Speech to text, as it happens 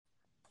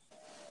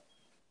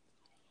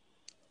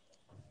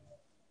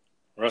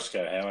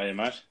Rosco, how are you,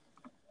 mate?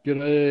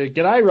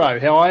 G'day, Ro.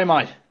 How are you,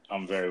 mate?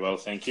 I'm very well,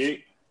 thank you.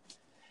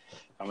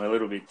 I'm a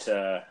little bit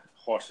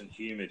hot and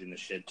humid in the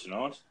shed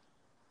tonight.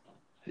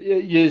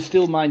 You're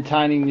still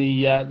maintaining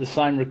the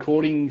same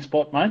recording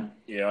spot, mate?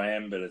 Yeah, I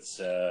am, but it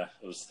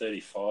was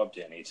 35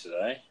 down here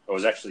today. It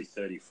was actually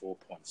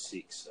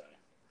 34.6. So.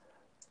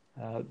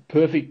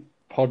 Perfect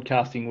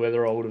podcasting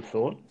weather, I would have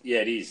thought. Yeah,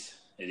 it is.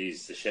 It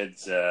is. The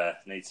sheds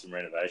need some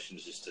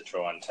renovations just to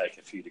try and take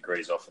a few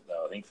degrees off it,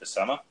 though, I think, for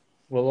summer.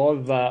 Well,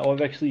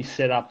 I've actually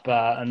set up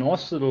a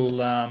nice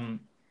little. I've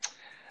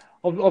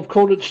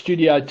called it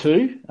Studio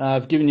 2.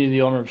 I've given you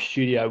the honour of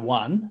Studio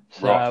 1.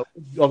 So Right.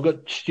 I've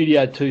got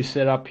Studio 2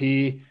 set up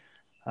here.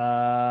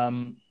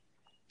 Nice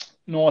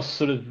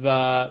sort of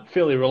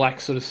fairly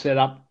relaxed sort of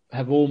setup.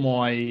 Have all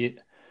my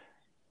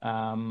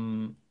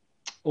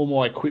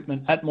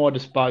equipment at my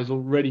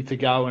disposal, ready to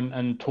go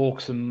and talk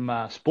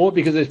some sport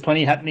because there's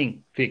plenty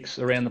happening, Fix,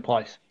 around the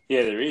place.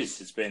 Yeah, there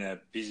is. It's been a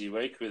busy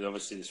week with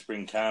obviously the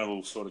spring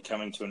carnival sort of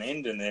coming to an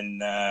end, and then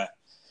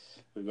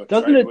we've got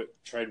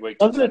trade week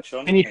to touch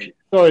on.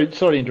 Sorry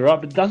to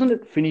interrupt, but doesn't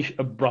it finish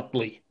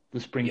abruptly,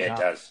 the spring carnival?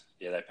 Yeah, it does.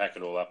 Yeah, they pack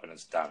it all up and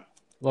it's done.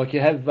 Like you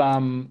have,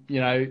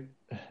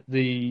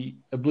 the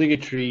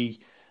obligatory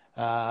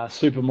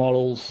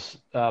supermodels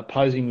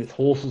posing with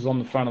horses on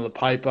the front of the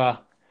paper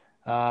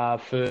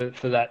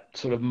for that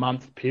sort of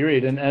month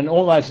period, and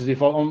almost as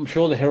if I'm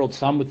sure the Herald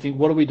Sun would think,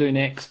 what do we do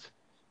next?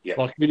 Yep.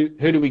 Like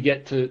who do we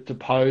get to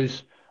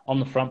pose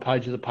on the front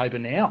page of the paper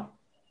now?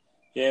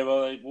 Yeah,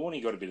 well,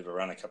 Warney got a bit of a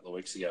run a couple of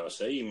weeks ago, I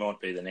see. He might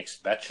be the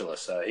next Bachelor,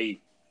 so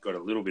he got a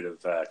little bit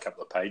of a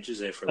couple of pages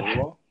there for a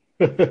little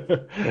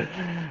while.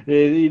 Yeah,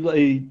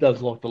 he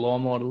does like the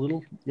limelight a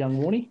little, young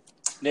Warney.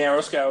 Now,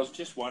 Roscoe, I was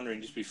just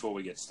wondering, just before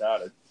we get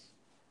started,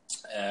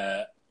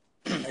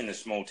 in the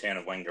small town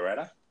of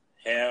Wangaratta,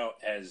 how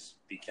has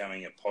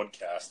becoming a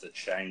podcaster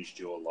changed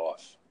your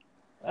life?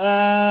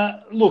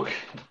 Look,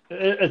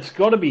 it's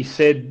got to be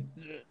said,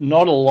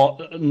 not a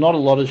lot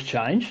has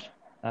changed.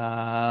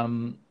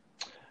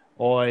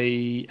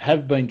 I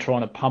have been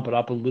trying to pump it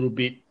up a little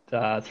bit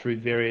through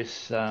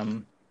various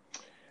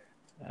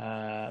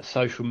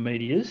social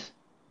medias,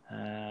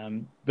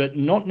 but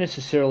not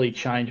necessarily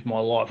changed my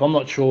life. I'm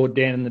not sure,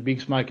 Dan and the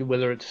Big Smoker,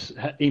 whether it's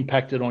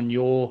impacted on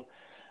your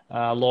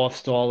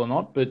lifestyle or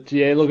not. But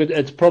yeah, look,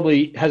 it's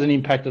probably hasn't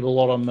impacted a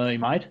lot on me,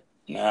 mate.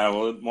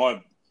 No,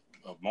 well,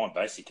 my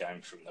basic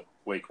aim from the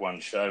week one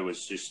show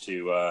was just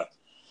to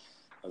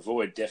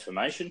avoid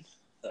defamation.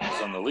 That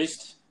was on the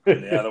list.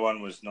 And the other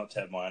one was not to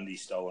have my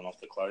undies stolen off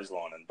the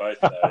clothesline. And both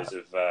those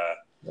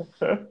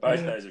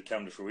have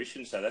come to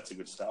fruition. So that's a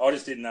good start. I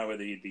just didn't know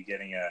whether you'd be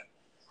getting a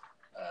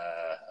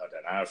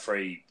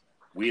free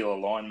wheel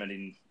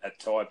alignment at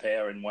Tyre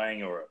Power in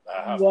Wang, or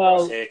a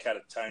half-price haircut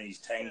at Tony's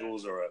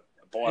Tangles, or a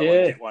buy one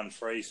get one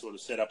free sort of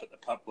set up at the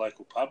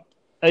local pub.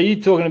 Are you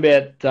talking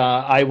about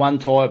A1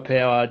 Tyre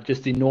Power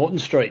just in Norton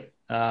Street,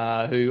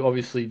 who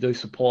obviously do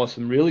supply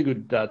some really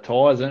good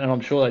tyres, and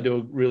I'm sure they do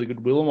a really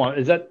good wheel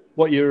alignment? Is that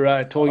what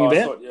you're talking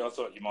about? I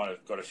thought you might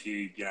have got a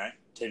few,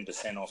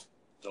 10% off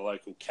the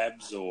local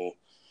cabs, or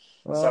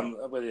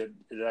whether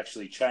it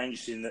actually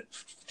changed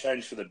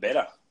for the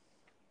better.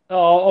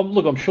 Oh,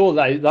 look, I'm sure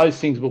those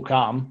things will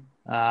come,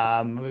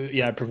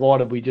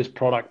 provided we just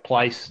product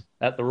place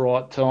at the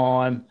right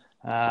time.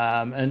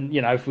 And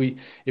if we're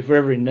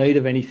ever in need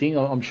of anything,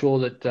 I'm sure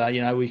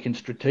that we can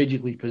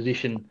strategically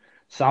position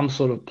some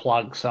sort of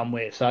plug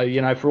somewhere. So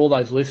for all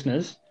those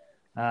listeners,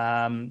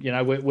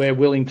 we're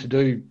willing to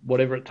do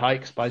whatever it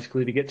takes,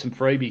 basically, to get some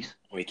freebies.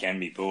 We can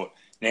be bought.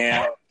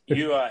 Now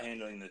you are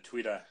handling the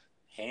Twitter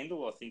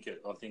handle. I think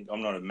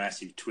I'm not a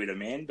massive Twitter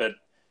man, but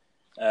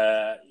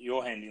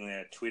you're handling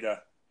our Twitter,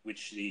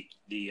 which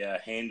the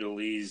handle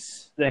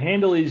is. The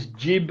handle is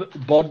Jib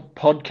Bod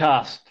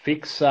Podcast,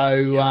 Fix.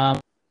 So.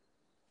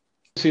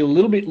 See, a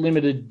little bit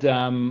limited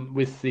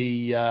with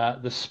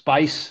the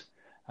space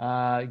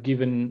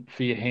given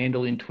for your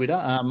handle in Twitter.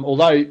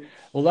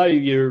 Although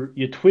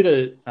your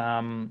Twitter,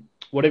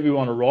 whatever you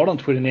want to write on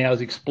Twitter now,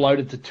 has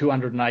exploded to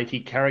 280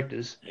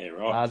 characters. Yeah,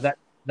 right.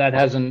 That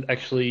hasn't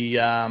actually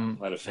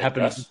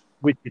happened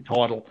with your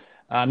title.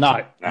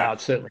 No,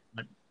 it's certainly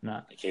not.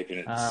 No. You're keeping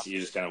it.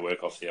 You're just going to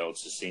work off the old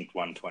succinct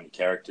 120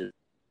 characters.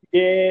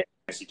 Yeah.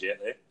 Message out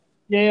there.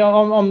 Yeah,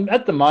 I'm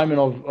at the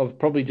moment. I've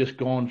probably just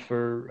gone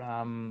for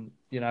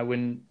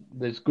when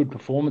there's good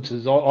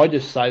performances. I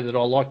just say that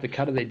I like the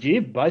cut of their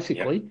jib,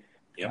 basically,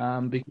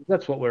 Yep. Because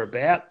that's what we're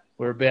about.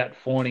 We're about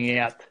finding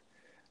out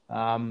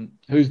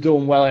who's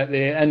doing well out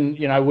there, and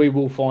we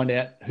will find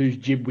out whose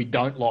jib we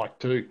don't like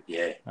too.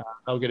 Yeah,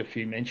 they'll get a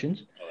few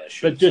mentions.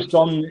 But just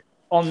on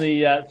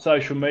the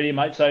social media,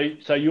 mate.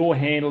 So you're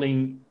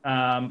handling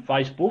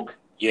Facebook,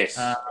 yes,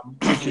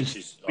 which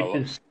is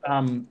it's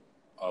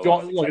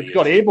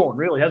got airborne,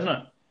 really, hasn't it?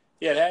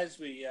 Yeah, it has.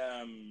 We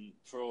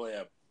for all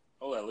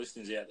our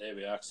listeners out there,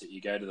 we ask that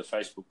you go to the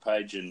Facebook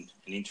page and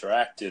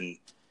interact and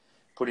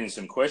put in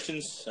some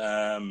questions.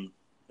 I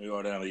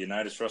don't know whether you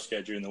noticed,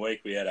 Roscoe, during the week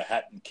we had a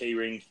hat and key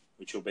ring,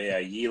 which will be our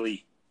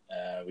yearly.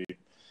 We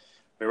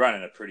we're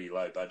running a pretty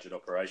low budget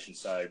operation,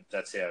 so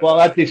that's how.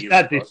 Well, at this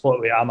point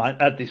we are, mate.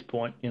 At this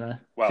point,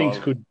 things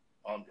could.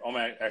 I'm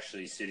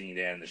actually sitting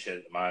down in the shed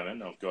at the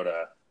moment. I've got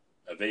a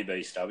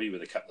VB stubby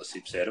with a couple of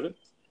sips out of it.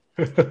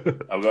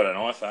 I've got an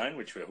iPhone,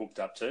 which we're hooked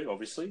up to,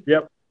 obviously.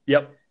 Yep.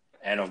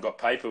 And I've got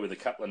paper with a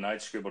couple of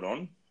notes scribbled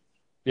on.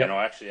 Yep. And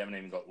I actually haven't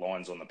even got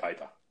lines on the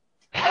paper.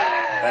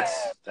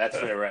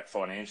 That's where we're at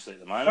financially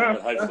at the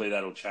moment, but hopefully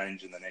that'll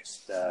change in the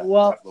next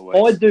couple of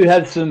weeks. I do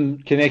have some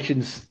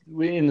connections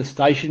in the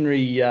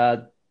stationery,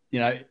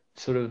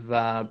 sort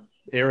of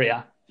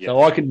area. Yep.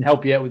 So I can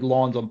help you out with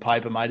lines on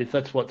paper, mate, if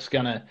that's what's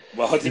going to...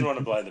 Well, I didn't want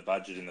to blow the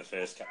budget in the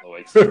first couple of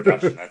weeks of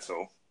production, that's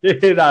all. Yeah,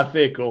 no,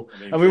 fair call.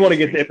 And we want to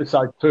get to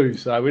episode 2,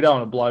 so we don't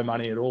want to blow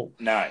money at all.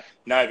 No,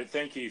 but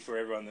thank you for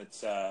everyone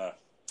that's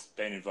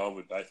been involved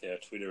with both our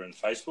Twitter and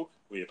Facebook.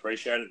 We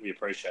appreciate it. We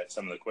appreciate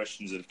some of the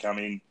questions that have come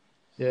in.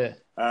 Yeah,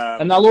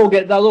 and they'll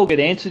all get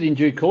answered in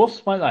due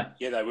course, won't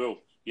they? Yeah, they will.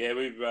 Yeah,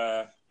 we've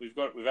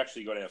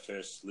actually got our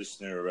first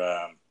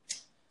listener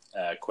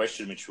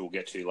question, which we'll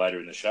get to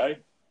later in the show.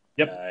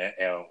 Yep,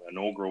 our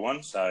inaugural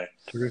one. So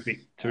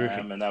terrific.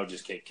 And they'll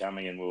just keep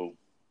coming, and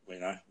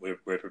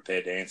we're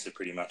prepared to answer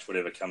pretty much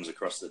whatever comes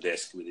across the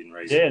desk within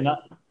reason. Yeah,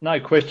 no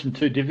question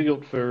too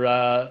difficult for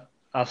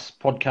us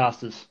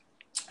podcasters.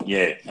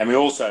 Yeah, and we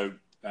also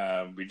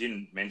we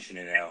didn't mention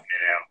in our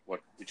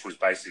which was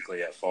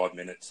basically our 5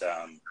 minutes.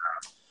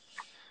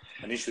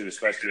 Initially, it was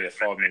supposed to be a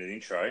 5-minute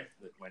intro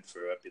that went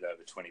for a bit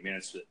over 20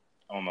 minutes. But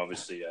I'm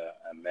obviously a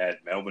mad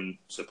Melbourne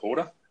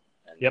supporter,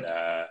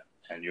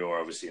 and you're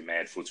obviously a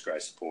mad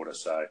Footscray supporter.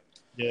 So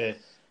yeah,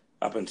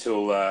 up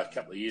until a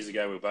couple of years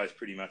ago, we were both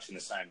pretty much in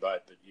the same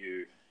boat. But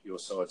your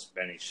side's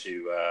managed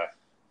to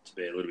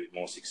be a little bit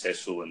more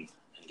successful and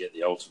get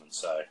the ultimate.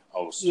 So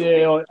I'll still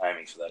be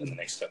aiming for that in the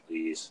next couple of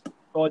years.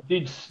 I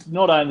did.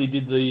 Not only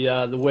did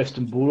the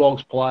Western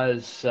Bulldogs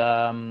players,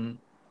 have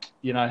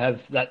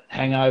that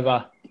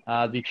hangover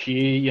this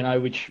year,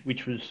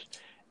 which was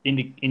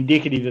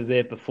indicative of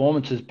their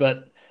performances.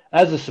 But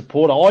as a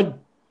supporter,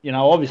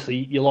 obviously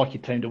you like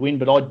your team to win,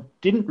 but I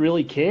didn't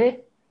really care.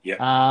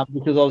 Yeah.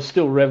 Because I was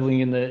still revelling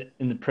in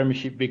the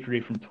premiership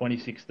victory from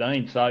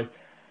 2016. So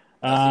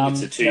I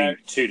think it's a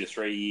 2 to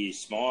 3 year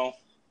smile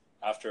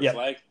after a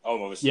flag.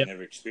 I've obviously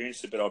never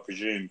experienced it, but I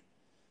presume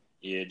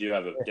you do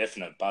have a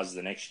definite buzz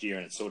the next year,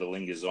 and it sort of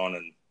lingers on.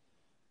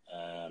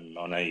 And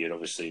I know you'd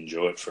obviously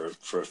enjoy it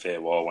for a fair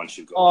while once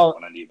you've got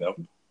one under your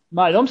belt.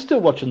 Mate, I'm still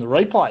watching the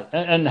replay,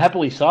 and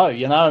happily so,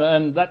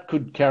 and that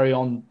could carry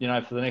on,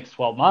 for the next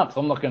 12 months.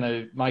 I'm not going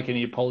to make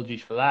any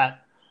apologies for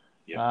that.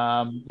 Yep.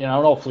 And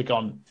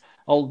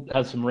I'll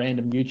have some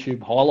random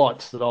YouTube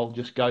highlights that I'll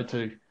just go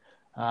to,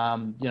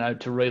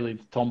 to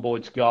relive Tom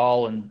Boyd's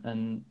goal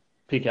and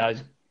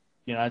Pico's,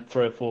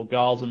 3 or 4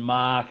 goals and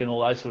mark and all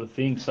those sort of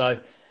things. So,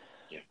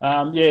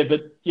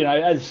 but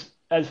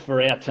as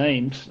for our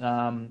teams,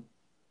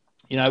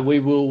 we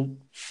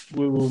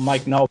will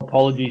make no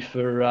apologies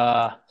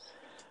for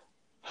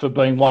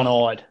being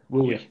one-eyed,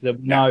 will we?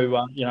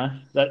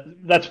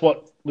 That's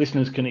what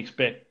listeners can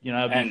expect.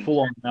 Be full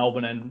on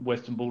Melbourne and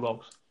Western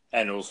Bulldogs,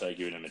 and also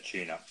giving them a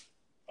tune-up.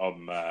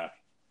 I'm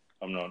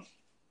not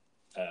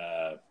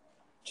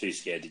too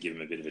scared to give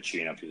them a bit of a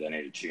tune-up if they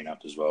need a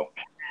tune-up as well.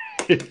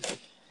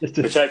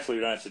 Which hopefully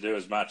we don't have to do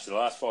as much. The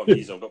last 5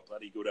 years, I've got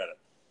bloody good at it.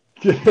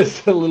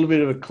 Just a little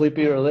bit of a clip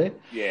here or there.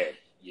 Yeah,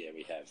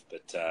 we have.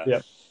 But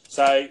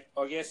so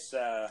I guess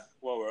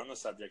while we're on the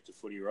subject of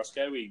footy,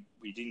 Roscoe, we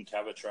didn't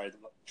cover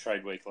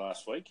trade week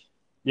last week.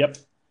 Yep.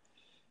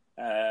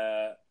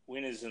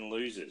 Winners and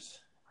losers.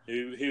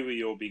 Who were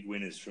your big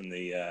winners from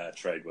the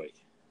trade week?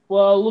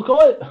 Well, look,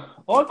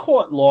 I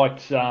quite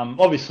liked.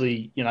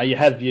 Obviously, you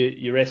have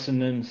your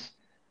Essendons,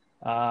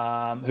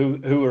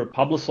 who were a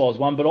publicised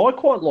one, but I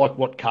quite like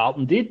what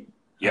Carlton did.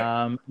 Yep.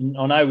 I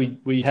know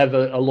we have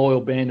a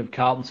loyal band of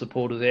Carlton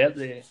supporters out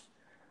there,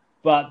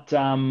 but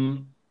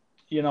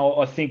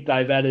I think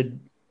they've added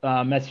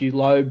Matthew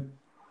Loeb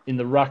in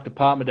the ruck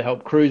department to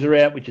help Cruiser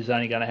out, which is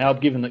only going to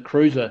help, given that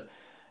Cruiser,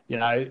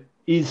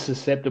 is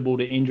susceptible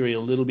to injury a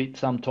little bit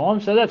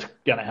sometimes, so that's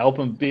going to help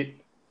him a bit.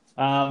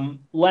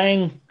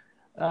 Lang,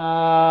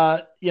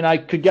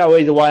 could go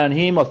either way on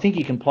him. I think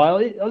he can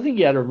play. I think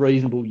he had a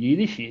reasonable year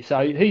this year,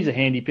 so he's a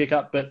handy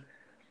pickup. But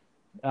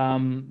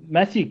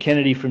Matthew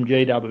Kennedy from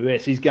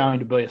GWS is going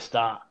to be a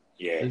star.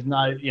 Yeah. There's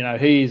no,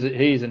 he's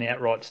an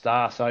outright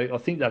star. So I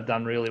think they've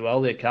done really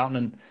well there, Carlton,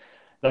 and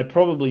they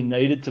probably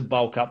needed to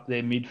bulk up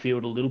their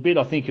midfield a little bit.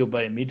 I think he'll be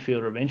a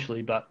midfielder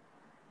eventually, but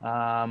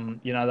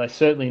they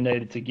certainly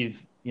needed to give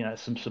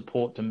some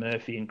support to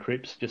Murphy and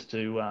Cripps just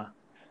to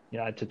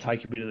to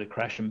take a bit of the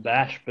crash and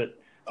bash. But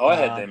I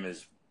had them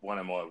as one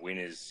of my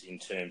winners in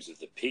terms of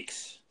the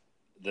picks.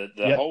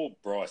 The whole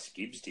Bryce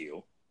Gibbs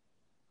deal,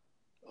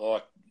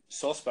 like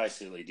Sauce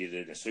basically did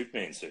it in a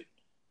Superman suit.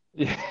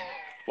 Yeah.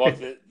 Like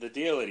the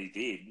deal that he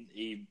did,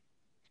 it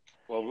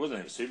wasn't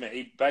even a Superman.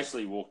 He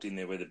basically walked in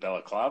there with a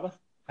balaclava,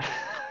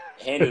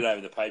 handed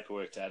over the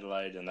paperwork to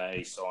Adelaide, and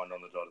they signed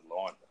on the dotted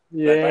line.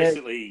 Yeah.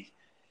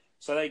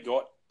 So they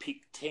got pick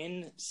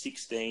 10,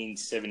 16,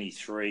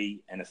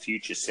 73, and a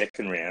future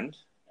second round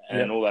and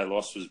then all they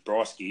lost was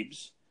Bryce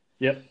Gibbs.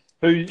 Yep.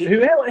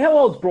 How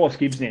old's Bryce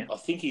Gibbs now? I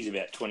think he's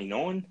about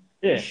 29.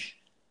 Yeah.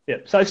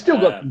 Yep. So he's still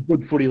got some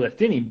good footy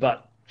left in him,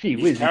 but gee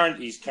whiz.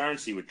 His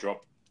currency would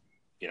drop,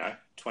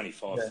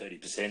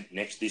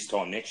 25-30% this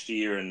time next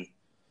year, and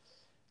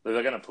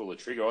they're going to pull the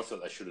trigger. I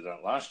thought they should have done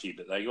it last year,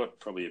 but they got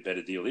probably a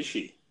better deal this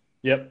year.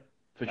 Yep,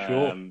 for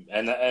sure.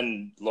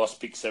 And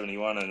lost pick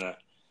 71 and a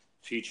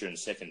future and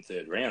second,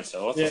 third round.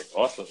 So I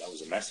thought that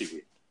was a massive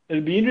win.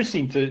 It'd be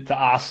interesting to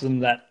ask them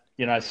that,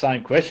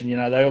 same question.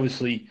 They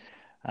obviously,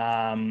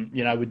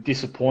 were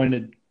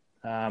disappointed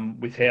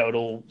with how it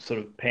all sort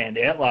of panned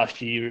out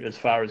last year as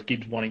far as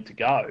Gibbs wanting to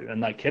go,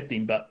 and they kept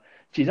him. But,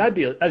 geez, they'd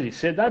be, as you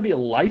said, they'd be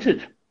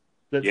elated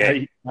that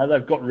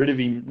they've got rid of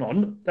him.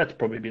 Well, that's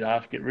probably a bit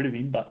harsh to get rid of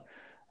him, but,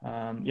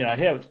 how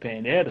it's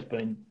panned out has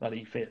been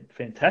bloody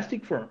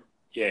fantastic for him.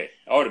 Yeah,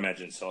 I would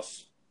imagine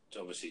Sauce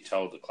obviously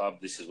told the club,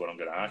 this is what I'm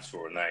going to ask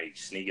for, and they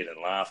sniggered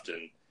and laughed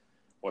and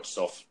watched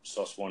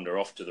Sauce wander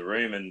off to the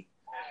room, and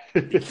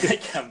they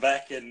come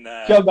back and...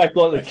 Come back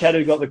like the cat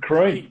who got the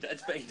cream.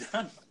 It's been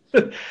done.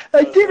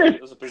 They did it.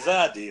 It was a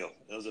bizarre deal.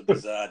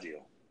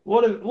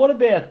 What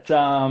about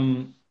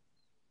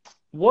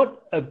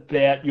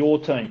your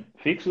team,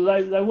 Fix?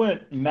 They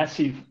weren't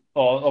massive.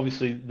 Oh,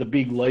 obviously the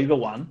big lever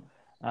one.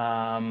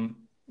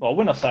 Well,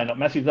 when I say not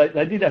massive,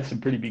 they did have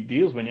some pretty big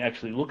deals when you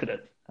actually look at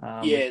it.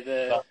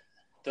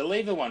 The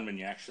lever one, when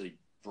you actually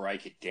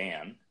break it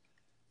down,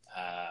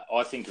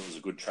 I think it was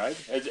a good trade.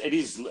 It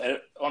is,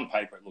 on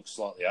paper, it looks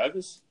slightly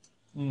overs.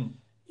 Mm.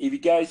 If you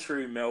go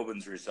through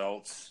Melbourne's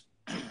results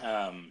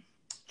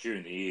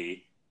during the year,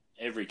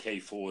 every key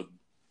forward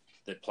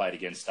that played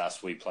against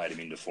us, we played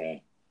him into form.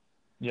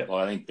 Yep. Well,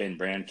 I think Ben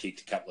Brown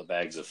kicked a couple of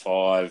bags of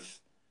 5.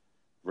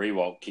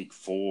 Rewalt kicked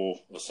 4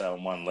 or so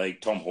in one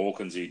league. Tom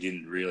Hawkins, who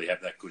didn't really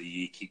have that good a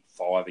year, kicked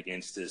 5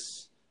 against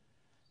us.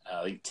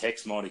 I think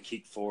Tex might have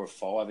kicked 4 or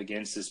 5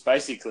 against us.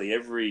 Basically,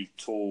 every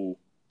tall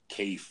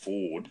key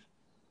forward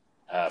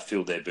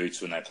filled their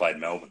boots when they played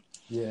Melbourne.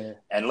 Yeah.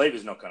 And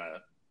Lever's not going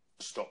to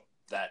stop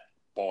that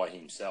by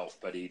himself,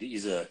 but he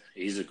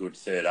is a good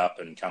third up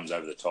and comes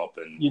over the top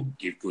and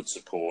give good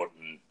support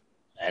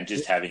and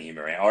just having him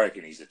around. I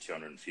reckon he's a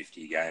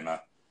 250 gamer.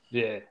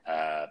 Yeah.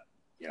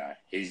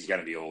 He's going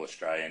to be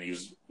All-Australian. He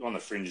was on the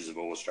fringes of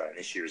All-Australian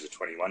this year as a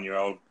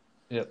 21-year-old.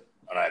 Yep.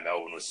 I know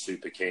Melbourne was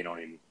super keen on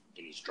him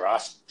in his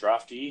draft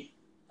year.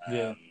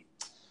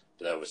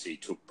 But obviously he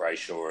took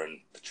Brayshaw and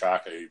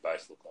Petrarca, who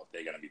both look like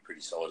they're going to be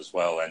pretty solid as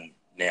well, and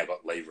now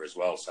got Lever as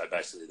well. So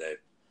basically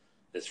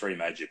the 3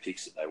 major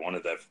picks that they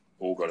wanted, they've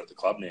all got at the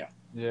club now.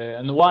 Yeah,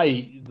 and the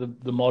way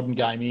the modern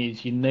game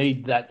is, you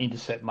need that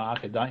intercept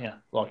marker, don't you?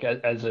 Like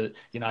as a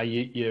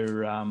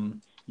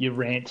your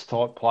Rance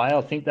type player.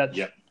 I think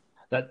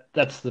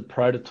that's the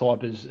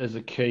prototype as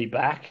a key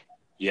back.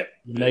 Yep.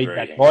 You need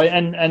that guy.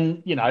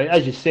 And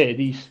as you said,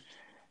 he's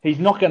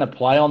not going to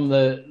play on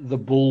the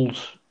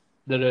Bulls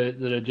that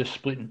are just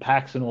splitting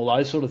packs and all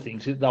those sort of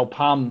things. They'll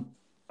palm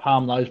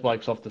those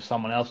blokes off to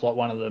someone else, like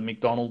one of the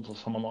McDonald's or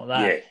someone like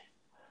that.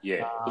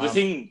 Yeah. Well,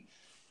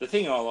 the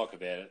thing I like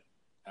about it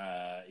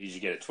is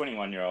you get a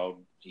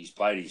 21-year-old. He's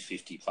played his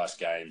 50-plus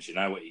games. You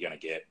know what you're going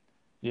to get.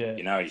 Yeah.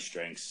 You know his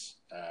strengths.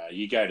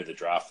 You go to the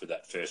draft for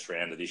that first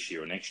round of this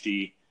year or next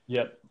year.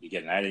 Yep. You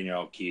get an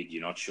 18-year-old kid.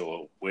 You're not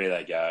sure where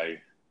they go,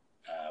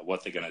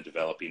 what they're going to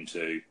develop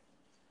into.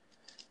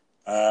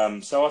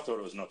 So I thought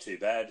it was not too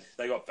bad.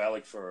 They got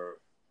Valak for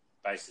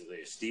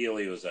basically a steal.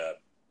 He was an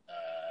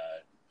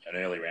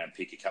early round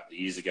pick a couple of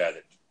years ago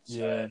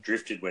that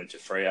drifted, went to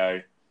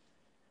Freo.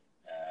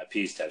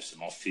 Appears to have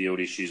some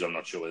off-field issues. I'm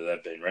not sure whether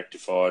they've been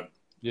rectified.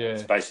 Yeah.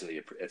 It's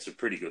basically it's a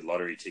pretty good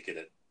lottery ticket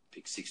at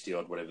pick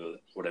 60-odd,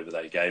 whatever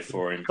they gave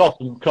for him.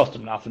 Cost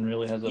him nothing,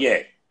 really, has it?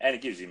 Yeah, and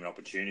it gives him an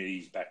opportunity.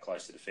 He's back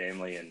close to the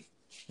family and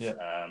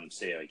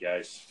see how he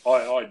goes.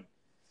 I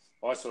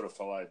sort of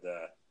followed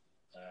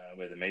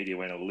where the media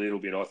went a little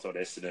bit. I thought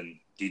Essendon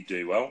did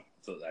do well. I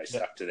thought they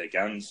stuck to their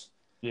guns.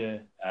 Yeah.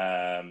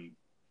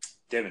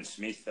 Devon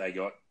Smith, they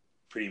got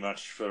pretty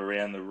much for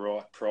around the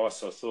right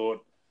price, I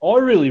thought. I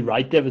really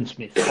rate Devon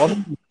Smith. I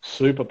think he's a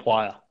super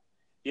player.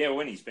 Yeah,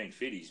 when he's been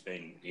fit, he's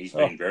been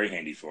very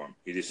handy for him.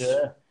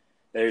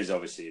 There is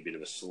obviously a bit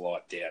of a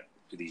slight doubt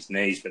with his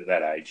knees, but at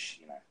that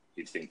age,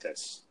 you'd think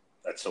that's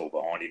all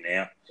behind him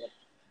now.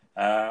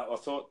 I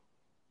thought,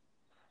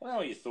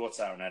 well, your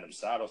thoughts are on Adam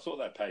Sard. I thought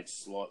they paid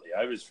slightly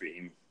overs for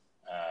him,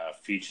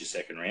 future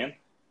second round.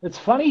 It's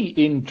funny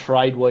in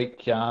trade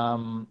week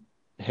how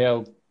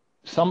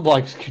some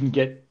blokes can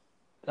get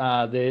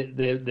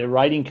their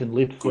rating can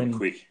lift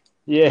quick.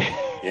 Yeah.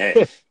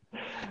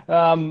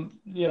 And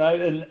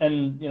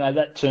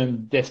that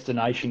term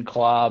destination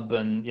club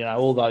and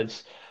all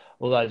those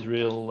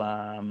real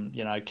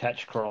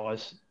catch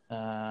cries.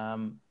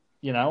 I'm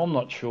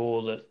not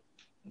sure that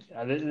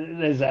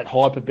there's that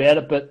hype about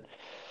it, but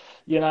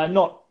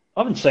I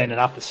haven't seen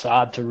enough of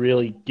Sard to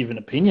really give an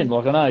opinion.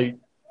 Like I know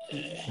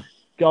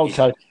Gold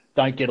Coast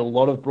don't get a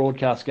lot of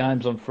broadcast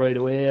games on free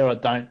to air. I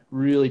don't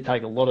really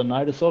take a lot of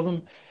notice of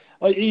him.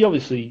 He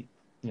obviously,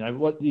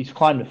 what his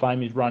claim to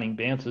fame is running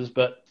bounces,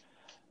 but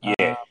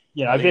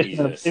you know, I if think he's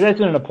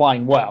Essendon are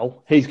playing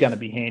well, he's going to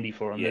be handy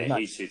for them. yeah,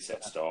 he suits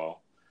that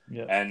style.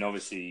 Yeah. And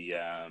obviously,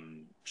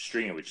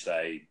 Stringer,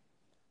 it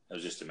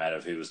was just a matter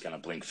of who was going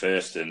to blink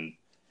first. And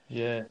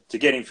to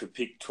get him for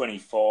pick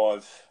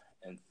 25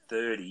 and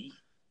 30,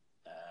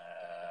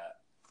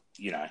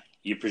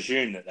 you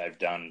presume that they've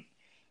done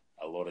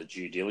a lot of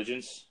due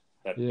diligence.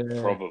 That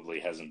probably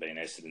hasn't been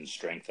Essendon's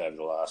strength over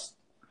the last,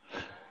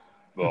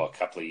 a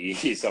couple of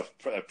years. I've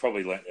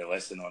probably learnt their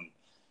lesson on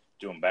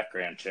doing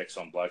background checks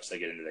on blokes they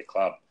get into their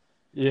club.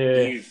 Yeah.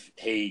 If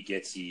he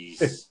gets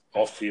his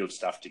off-field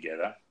stuff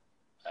together,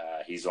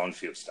 his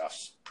on-field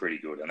stuff's pretty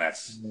good. And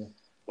that's,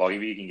 like,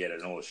 if you can get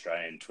an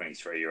All-Australian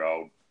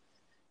 23-year-old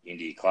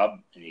into your club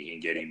and you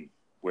can get him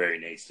where he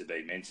needs to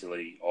be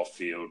mentally,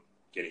 off-field,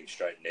 get him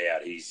straightened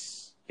out,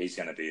 he's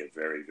going to be a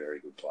very, very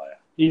good player.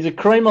 He's a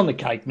cream on the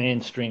cake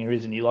man, Stringer,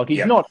 isn't he? Like,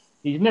 he's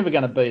never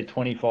going to be a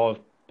 25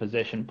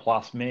 possession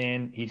plus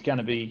man. He's going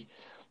to be,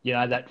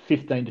 that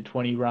 15 to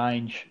 20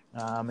 range.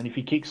 And if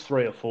he kicks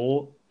 3 or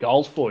 4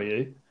 goals for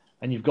you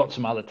and you've got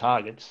some other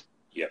targets,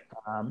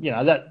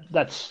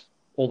 that's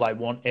all they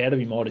want out of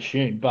him, I'd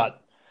assume.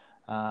 But,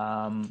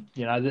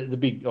 the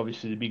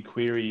big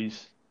query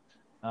is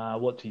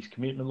what's his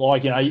commitment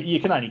like? You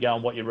can only go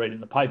on what you read in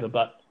the paper,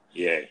 but...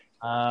 Yeah.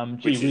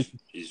 Which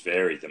is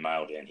varied, the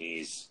mail down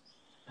here.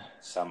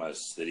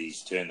 Summers that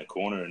he's turned the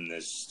corner and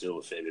there's still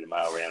a fair bit of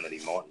mail around that he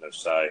mightn't have.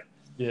 So,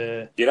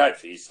 you'd hope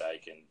for his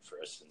sake and for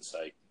Essendon's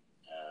sake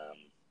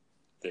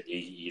that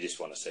you just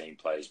want to see him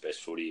play his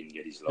best footy and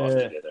get his life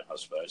together, I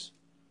suppose.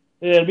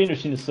 Yeah, it'll be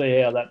interesting to see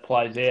how that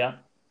plays out.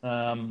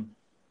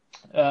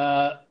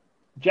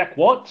 Jack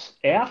Watts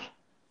out.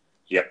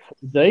 Yep.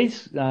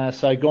 These,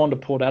 so gone to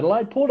Port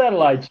Adelaide. Port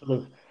Adelaide sort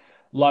of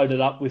loaded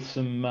up with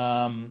some,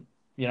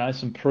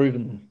 some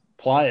proven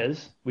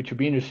players, which would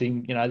be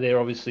interesting. They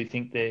obviously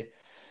think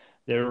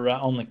they're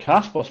on the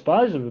cusp, I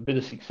suppose, of a bit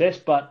of success.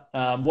 But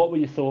what were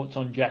your thoughts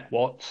on Jack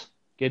Watts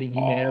getting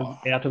him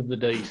out of the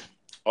D's?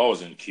 I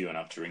wasn't queuing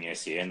up to ring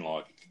SEN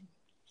like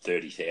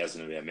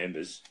 30,000 of our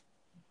members.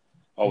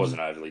 I wasn't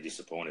overly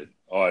disappointed.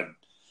 I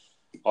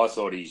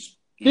thought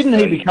didn't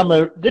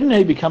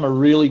he become a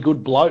really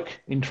good bloke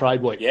in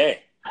trade week? Yeah.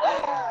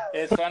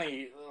 It's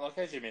funny, like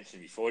as you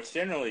mentioned before, it's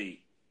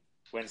generally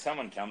when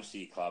someone comes to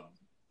your club,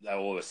 they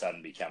all of a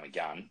sudden become a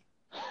gun.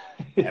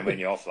 And when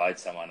you offload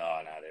someone,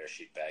 oh no, they're a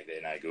shitbag,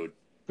 they're no good.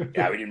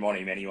 Yeah, we didn't want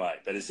him anyway.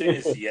 But as soon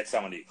as you get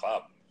someone to your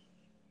club,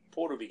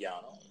 Port will be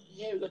going, oh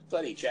yeah, we've got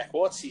bloody Jack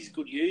Watts, he's a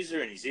good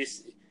user and he's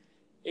this.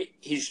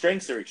 His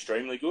strengths are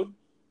extremely good.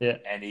 Yeah.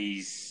 And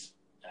his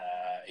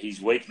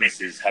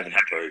weaknesses haven't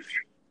improved.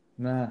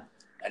 Nah.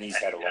 And he's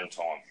had a long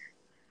time.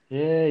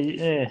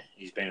 Yeah.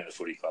 He's been at the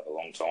footy club a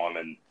long time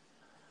and,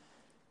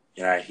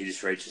 you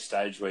just reach a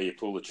stage where you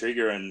pull the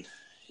trigger and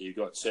you've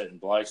got certain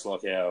blokes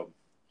like I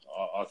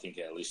think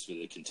our list with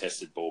the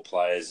contested ball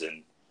players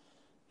and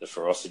the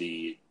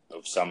ferocity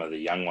of some of the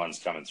young ones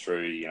coming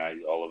through,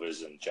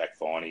 Olivers and Jack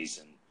Viney's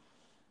and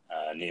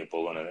Neil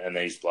Bullen and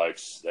these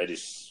blokes,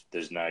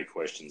 there's no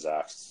questions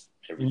asked.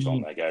 Every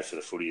time they go for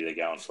the footy, they're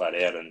going flat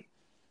out.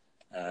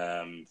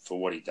 And for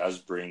what he does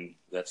bring,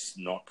 that's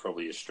not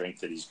probably a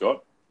strength that he's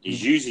got.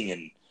 He's using,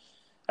 and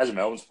as a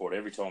Melbourne sport,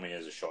 every time he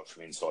has a shot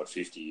from inside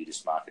 50, you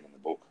just mark it in the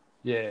book.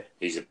 Yeah.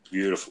 He's a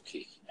beautiful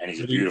kick, and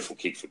he's a beautiful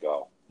kick for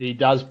goal. He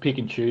does pick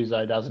and choose,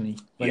 though, doesn't he?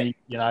 When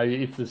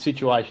if the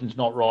situation's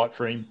not right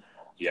for him,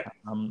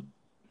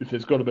 if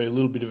there's got to be a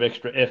little bit of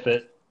extra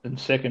effort and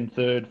second,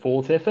 third,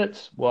 fourth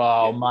efforts,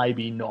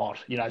 maybe not.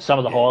 Some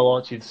of the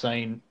highlights you've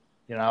seen,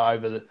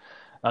 over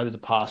the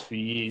past few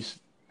years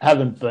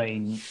haven't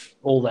been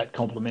all that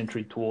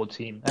complimentary towards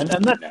him,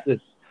 and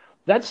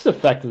that's the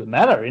fact of the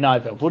matter in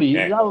AFL footy.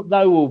 Yeah.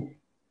 They will,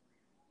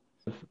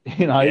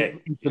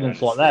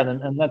 incidents like that,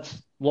 and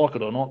that's, like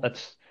it or not,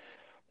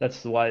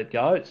 that's the way it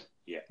goes.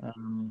 Yeah.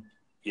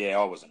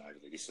 I wasn't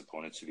overly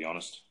disappointed, to be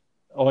honest.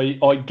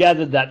 I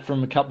gathered that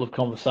from a couple of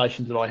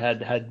conversations that I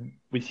had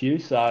with you.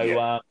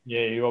 So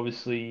you're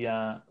obviously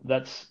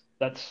that's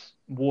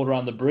water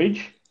under the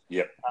bridge.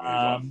 Yep.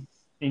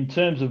 In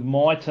terms of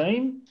my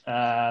team,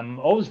 I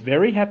was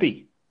very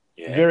happy.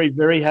 Yeah. Very,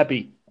 very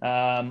happy.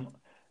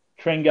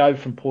 Trengo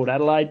from Port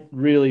Adelaide,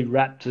 really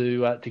rapt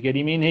to get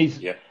him in. He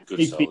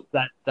fits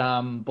that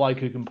bloke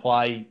who can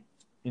play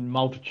in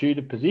multitude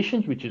of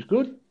positions, which is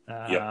good.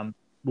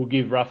 We'll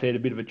give Roughhead a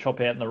bit of a chop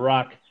out in the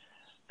ruck.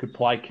 Could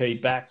play key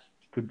back.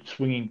 Could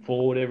swing him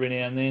forward every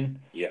now and then.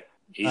 Yeah,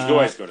 he's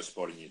always got a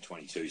spot in your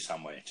 22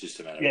 somewhere. It's just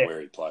a matter of where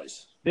he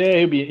plays. Yeah,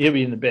 he'll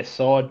be in the best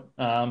side.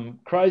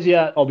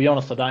 Crozier, I'll be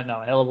honest, I don't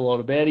know a hell of a lot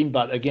about him,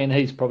 but again,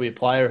 he's probably a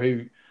player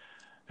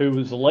who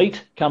was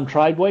elite come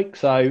trade week,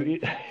 so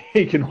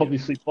he can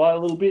obviously play a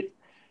little bit.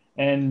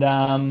 And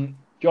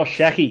Josh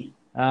Shackey,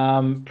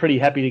 pretty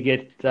happy to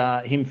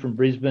get him from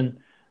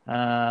Brisbane,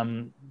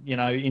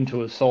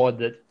 into a side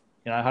that,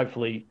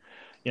 hopefully,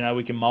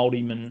 we can mould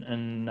him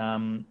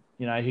and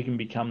he can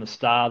become the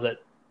star that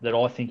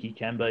I think he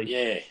can be.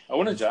 Yeah, I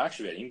wanted to ask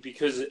you about him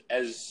because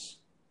as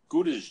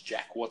good as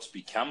Jack Watts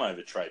become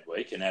over trade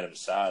week and Adam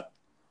Sard,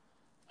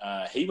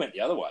 he went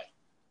the other way.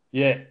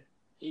 Yeah.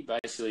 he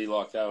basically,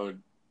 like, they were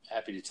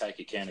happy to take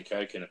a can of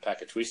Coke and a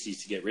pack of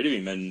twisties to get rid of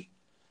him. And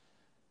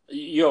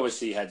you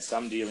obviously had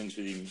some dealings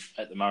with him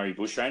at the Murray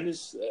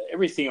Bushrangers.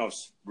 Everything I've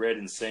read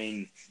and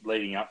seen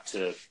leading up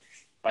to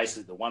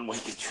basically the 1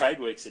 week of trade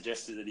week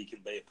suggested that he can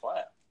be a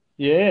player.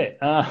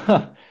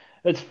 Yeah,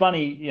 it's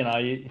funny,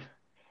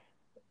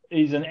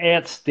 he's an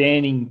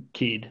outstanding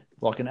kid,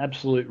 like an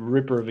absolute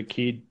ripper of a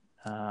kid.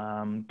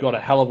 Got a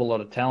hell of a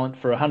lot of talent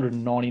for a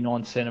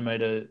 199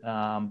 centimetre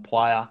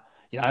player.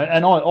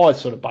 And I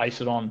sort of base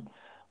it on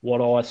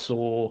what I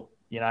saw,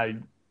 at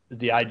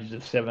the ages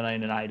of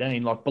 17 and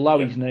 18. Like below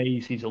his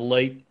knees, he's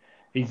elite.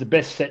 He's the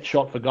best set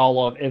shot for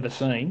goal I've ever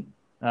seen.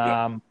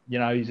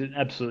 He's an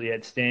absolutely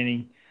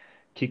outstanding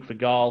kick for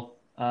goal.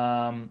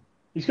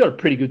 He's got a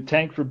pretty good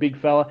tank for a big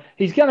fella.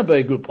 He's going to be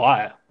a good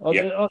player.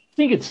 I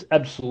think it's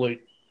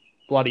absolute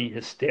bloody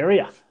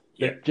hysteria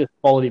that just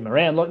followed him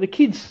around. Like the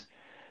kid's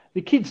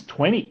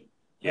 20.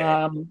 Give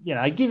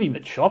him a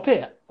chop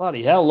out.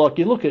 Bloody hell! Like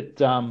you look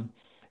at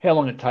how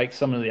long it takes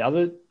some of the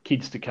other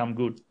kids to come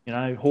good.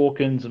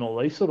 Hawkins and all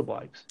these sort of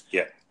blokes.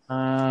 Yeah.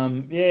 I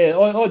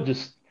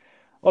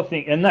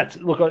think, and that's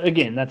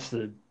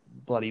the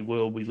bloody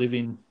world we live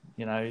in.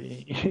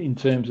 In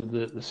terms of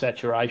the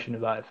saturation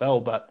of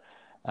AFL, but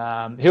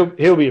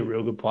he'll be a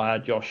real good player,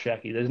 Josh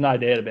Shackey. There's no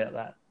doubt about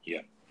that.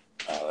 Yeah.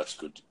 Oh, that's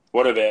good.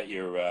 What about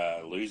your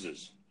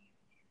losers?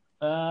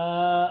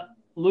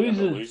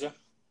 Loser?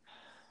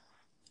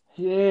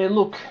 Yeah,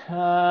 look,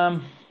 I'd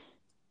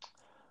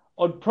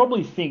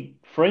probably think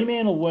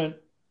Fremantle weren't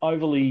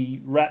overly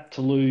rapt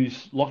to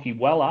lose Lockie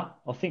Weller.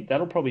 I think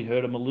that'll probably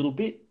hurt them a little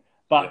bit,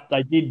 but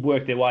they did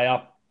work their way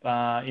up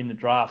in the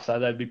draft, so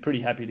they'd be pretty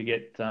happy to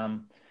get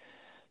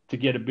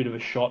a bit of a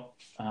shot.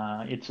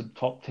 It's a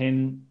top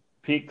 10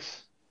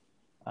 picks.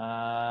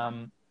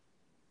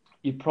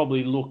 You'd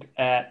probably look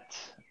at...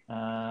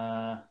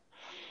 there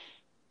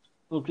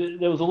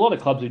was a lot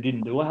of clubs who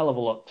didn't do a hell of a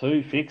lot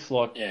too, Fix.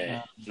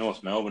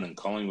 North Melbourne and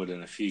Collingwood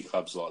and a few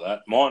clubs like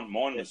that. Mine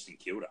was St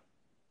Kilda.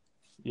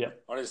 Yeah.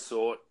 I just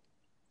thought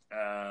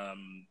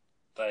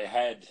they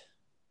had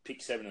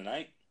pick 7 and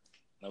 8.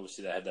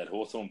 Obviously, they had that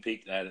Hawthorn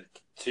pick. They had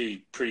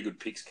 2 pretty good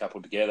picks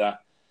coupled together.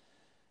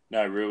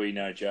 No Rui,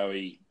 no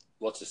Joey,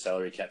 lots of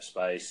salary cap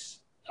space.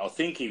 I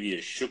think if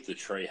you shook the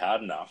tree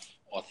hard enough,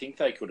 I think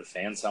they could have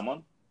found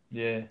someone.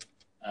 Yeah.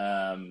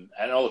 And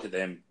I look at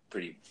them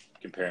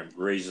comparing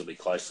reasonably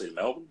closely to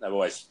Melbourne. They've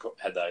always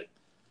had that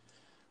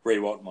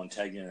Rewalt,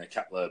 Montagna, and a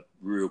couple of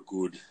real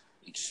good,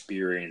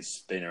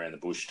 experienced, been around the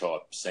bush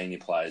type senior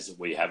players that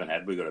we haven't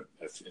had. We've got a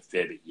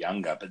fair bit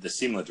younger, but the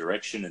similar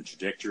direction and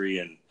trajectory.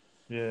 And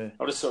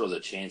I just thought it was a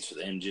chance for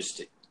them just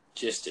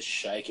to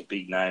shake a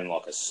big name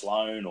like a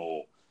Sloan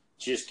or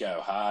just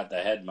go hard.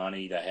 They had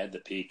money, they had the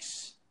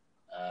picks,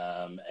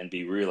 and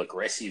be real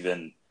aggressive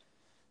and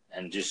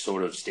just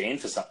sort of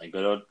stand for something.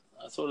 But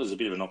I thought it was a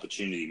bit of an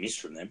opportunity missed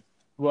from them.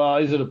 Well,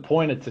 is it a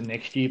pointer to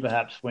next year,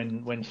 perhaps,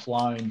 when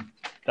Sloan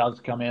does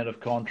come out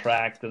of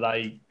contract? Are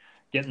they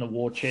getting the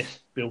war chest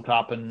built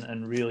up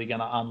and really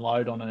going to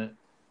unload on an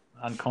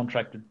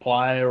uncontracted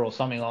player or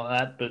something like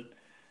that? But,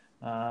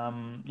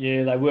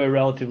 they were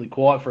relatively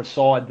quiet for a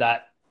side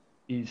that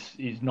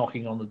is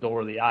knocking on the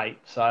door of the 8.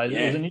 So it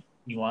was an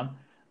interesting one.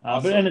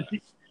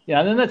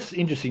 And then that's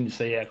interesting to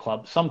see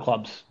some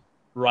clubs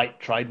rate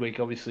trade week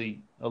obviously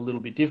a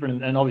little bit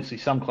different, and obviously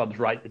some clubs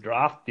rate the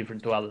draft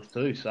different to others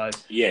too. So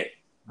they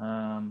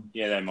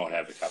might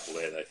have a couple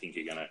there. They think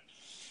you're going to,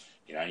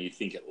 you'd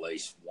think at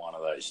least one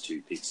of those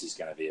 2 picks is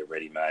going to be a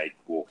ready-made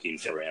walk-in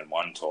for round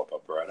 1 type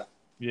operator.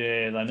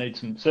 Yeah, they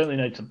certainly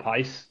need some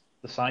pace.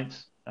 The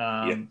Saints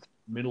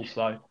middle,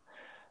 so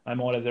they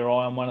might have their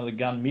eye on one of the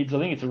gun mids. I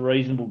think it's a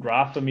reasonable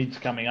draft for mids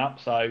coming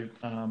up. So.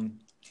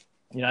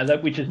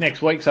 That which is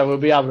next week, so we'll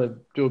be able to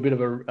do a bit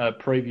of a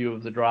preview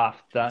of the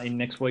draft in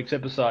next week's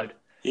episode.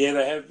 Yeah,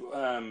 they have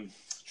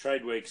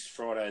trade weeks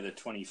Friday the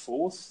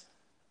 24th,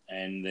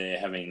 and they're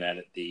having that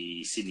at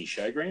the Sydney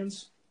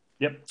Showgrounds.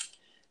 Yep.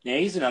 Now,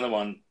 here's another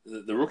one.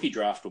 The rookie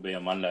draft will be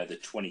on Monday the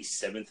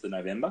 27th of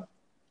November.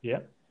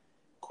 Yep.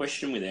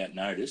 Question without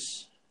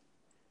notice,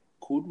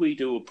 could we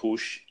do a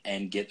push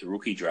and get the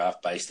rookie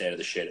draft based out of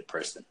the shed at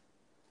Preston?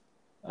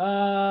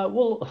 I've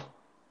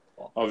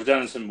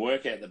done some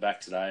work out the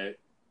back today.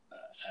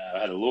 I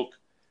had a look.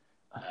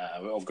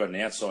 I've got an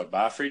outside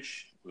bar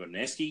fridge. We've got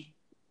an esky.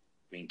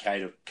 We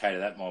can cater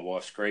that. My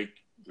wife's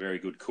Greek. Very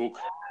good cook.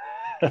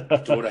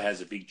 Daughter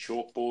has a big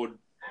chalkboard.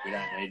 We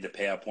don't need the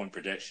PowerPoint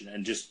projection.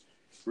 And just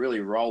really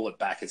roll it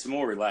back. It's a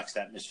more relaxed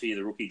atmosphere,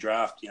 the rookie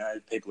draft.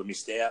 People are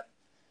missed out.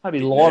 Maybe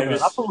liven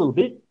it up a little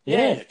bit.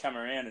 Yeah, come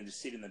around and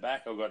just sit in the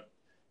back. I've got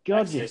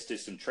access to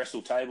some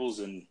trestle tables,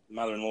 and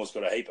mother-in-law's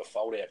got a heap of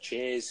fold-out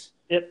chairs.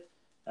 Yep.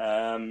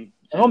 And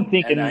I'm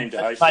thinking aim to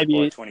host it by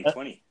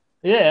 2020.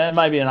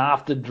 Maybe an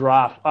after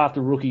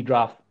rookie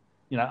draft,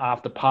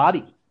 after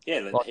party. Yeah,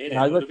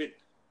 a little bit.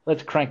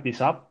 Let's crank this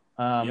up.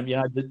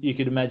 You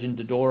could imagine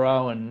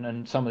Dodoro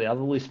and some of the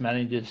other list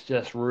managers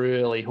just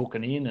really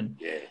hooking in. And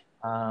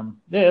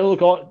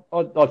look,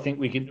 I think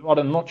we could.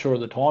 I'm not sure of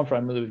the time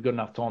frame whether we've got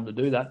enough time to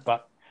do that,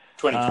 but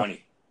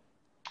 2020.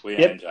 We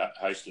aim to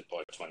host it by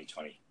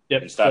 2020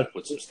 and start to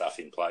put some stuff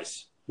in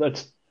place.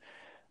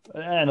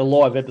 And a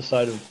live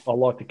episode of I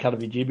Like the Cut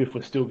of Your Jib if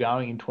we're still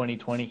going in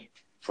 2020.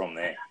 From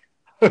there.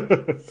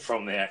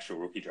 From the actual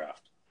rookie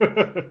draft. We're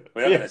not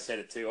going to set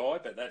it too high,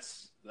 but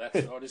that's.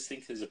 I just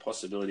think there's a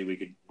possibility we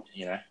could,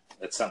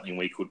 that's something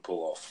we could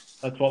pull off.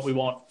 That's what we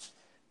want.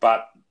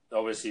 But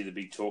obviously the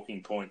big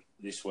talking point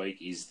this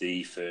week is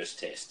the first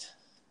test.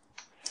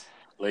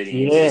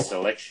 Leading into the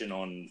selection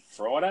on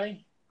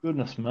Friday.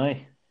 Goodness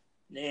me.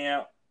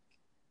 Now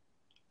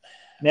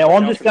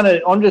I'm not going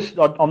to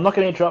interrupt.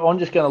 I'm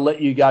just going to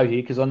let you go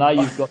here because I know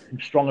you've got some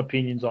strong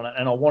opinions on it,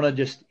 and I want to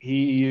just hear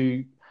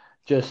you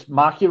just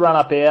mark your run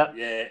up out,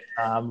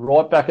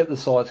 right back at the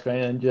side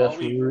screen, and just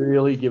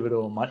really give it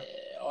to them, mate.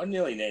 I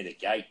nearly need a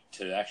gate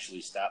to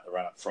actually start the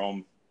run up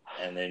from,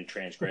 and then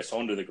transgress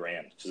onto the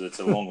ground because it's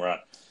a long run.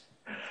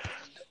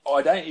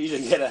 I don't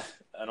usually get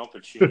an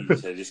opportunity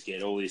to just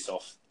get all this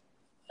off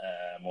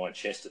my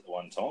chest at the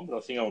one time, but I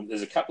think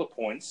there's a couple of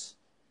points,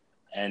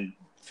 and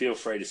feel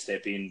free to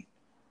step in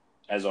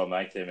as I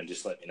make them and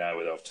just let me know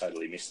whether I've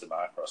totally missed the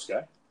mark,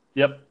 Roscoe.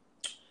 Yep.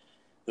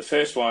 The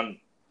first one,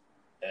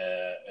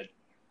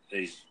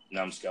 these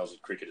numbskulls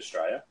at Cricket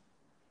Australia.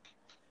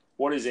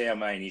 What is our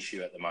main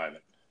issue at the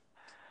moment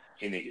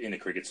in the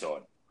cricket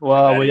side?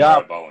 Well, we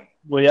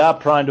are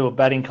prone to a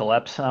batting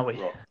collapse, aren't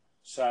we? Right.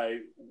 So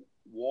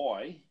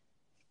why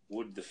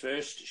would the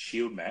first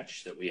Shield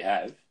match that we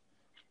have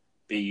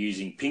be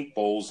using pink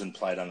balls and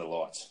played under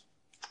lights?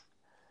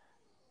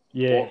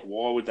 Yeah.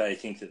 Why would they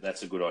think that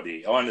that's a good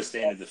idea? I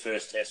understand if the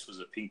first test was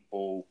a pink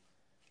ball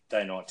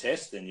day-night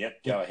test, then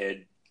go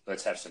ahead,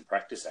 let's have some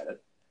practice at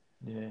it.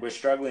 Yeah. We're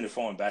struggling to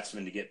find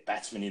batsmen to get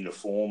batsmen into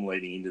form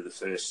leading into the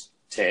first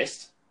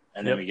test,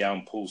 and then we go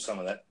and pull some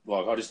of that.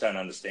 I just don't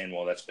understand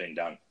why that's being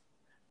done.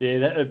 Yeah,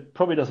 it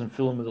probably doesn't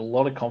fill them with a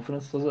lot of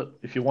confidence, does it?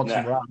 If you want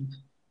some runs.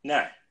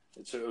 No.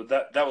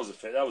 That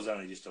was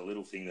only just a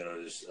little thing that I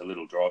was a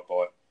little drive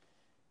by.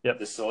 Yep.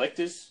 The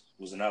selectors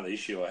was another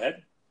issue I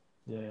had.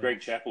 Yeah. Greg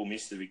Chappell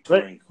missed the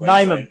Victorian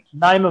Queensland.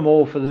 Name them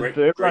all for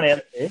everyone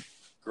out there.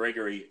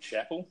 Gregory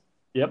Chappell.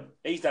 Yep.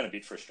 He's done a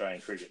bit for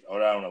Australian cricket. I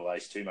don't want to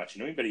lace too much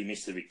into him, but he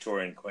missed the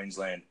Victorian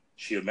Queensland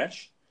Shield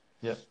match.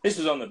 Yep. This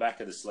was on the back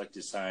of the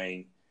selectors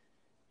saying,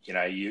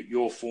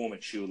 your form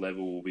at Shield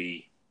level will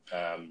be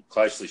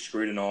closely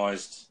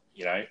scrutinised.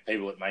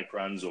 People that make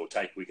runs or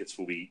take wickets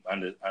will be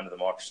under the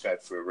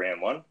microscope for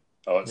round one.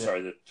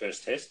 The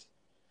first test.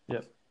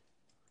 Yep.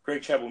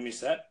 Greg Chappell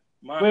missed that.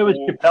 Where was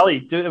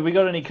Chappelli? Have we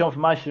got any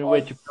confirmation of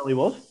where Chappelli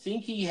was? I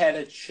think he had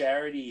a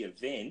charity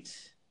event,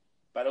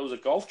 but it was a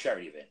golf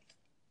charity event.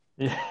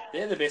 Yeah.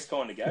 They're the best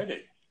kind to go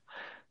to.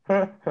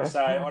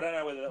 So I don't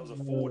know whether that was a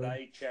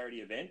 4-day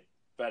charity event,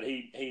 but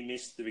he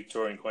missed the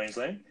Victorian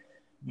Queensland.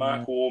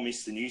 Mark Waugh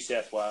missed the New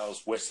South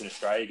Wales Western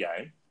Australia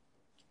game.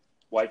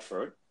 Wait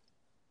for it.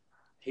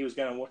 He was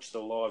going to watch the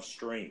live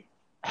stream.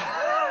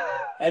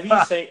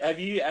 Have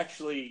you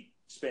actually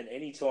spent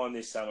any time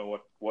this summer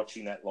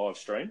watching that live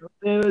stream?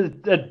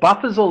 It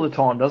buffers all the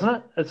time, doesn't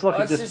it? It's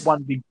like just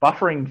one big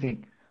buffering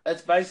thing.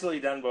 It's basically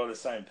done by the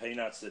same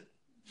peanuts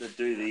that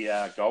do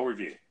the goal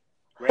review.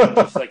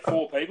 Just like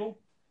 4 people.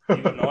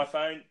 You've got an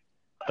iPhone.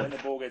 When the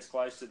ball gets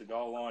close to the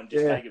goal line,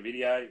 just take a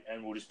video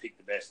and we'll just pick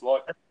the best.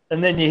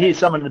 And then you hear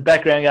someone in the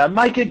background go,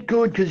 make it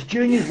good because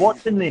Junior's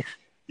watching this.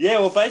 Yeah,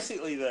 well,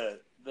 basically the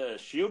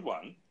Shield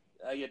one,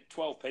 you get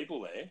 12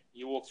 people there.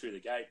 You walk through the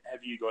gate.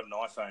 Have you got an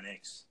iPhone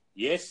X?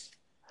 Yes.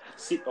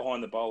 Sit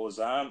behind the bowler's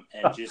arm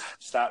and just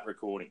start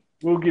recording.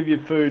 We'll give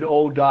you food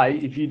all day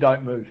if you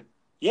don't move.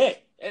 Yeah,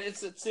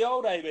 it's the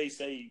old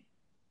ABC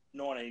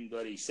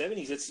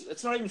 1970s.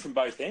 It's not even from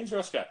both ends,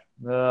 Roscoe.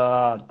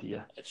 Oh,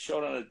 dear. It's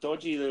shot on a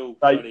dodgy little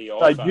bloody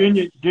iPhone.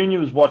 So Junior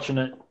was watching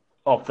it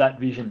off that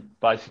vision,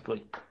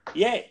 basically.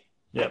 Yeah.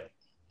 Yep.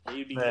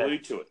 He'd be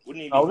glued to it.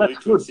 Wouldn't he be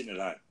glued to it sitting at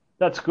home?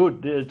 That's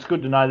good. It's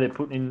good to know they're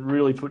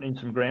really putting in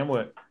some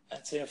groundwork.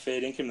 That's how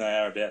fair income they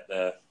are about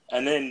the...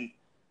 And then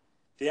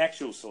the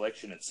actual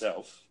selection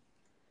itself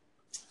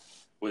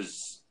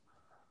was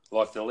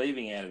like the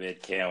leaving out of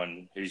Ed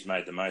Cowan, who's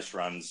made the most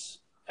runs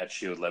at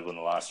Shield level in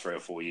the last 3 or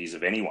 4 years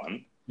of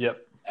anyone.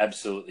 Yep.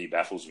 Absolutely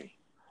baffles me.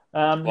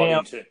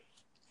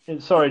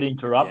 Sorry to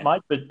interrupt,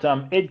 mate, but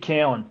Ed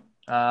Cowan,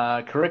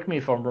 correct me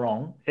if I'm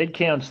wrong, Ed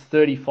Cowan's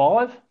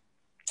 35?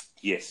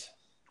 Yes.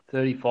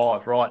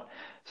 35, right.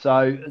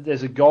 So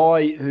there's a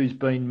guy who's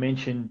been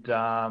mentioned,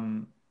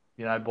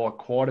 by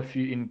quite a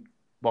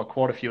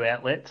few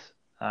outlets,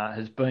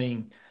 has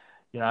been,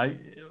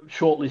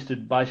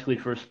 shortlisted basically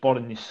for a spot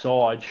in this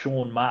side.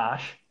 Sean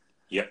Marsh.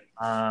 Yep.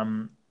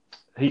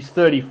 He's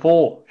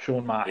 34.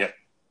 Sean Marsh. Yep.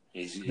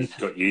 He's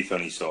got youth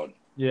on his side.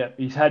 Yeah,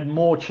 he's had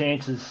more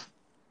chances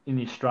in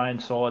the Australian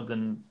side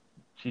than.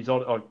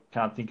 I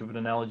can't think of an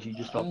analogy.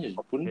 It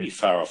wouldn't be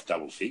far off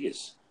double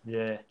figures.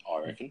 Yeah, I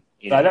reckon.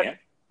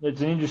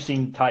 It's an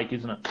interesting take,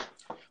 isn't it?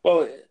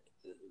 Well,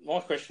 my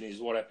question is,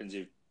 what happens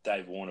if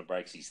Dave Warner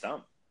breaks his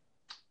thumb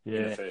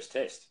in the first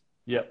test?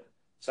 Yep.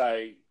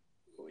 So,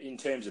 in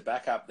terms of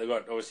backup, they've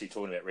got obviously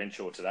talking about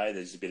Renshaw today.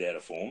 There's a bit out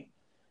of form.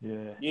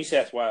 Yeah. New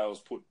South Wales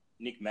put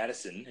Nick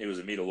Maddison, who was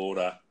a middle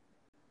order,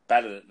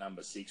 batted at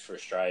number 6 for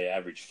Australia,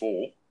 average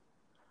 4.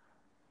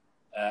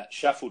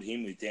 Shuffled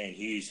him with Dan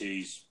Hughes,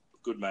 who's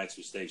good mates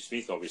with Steve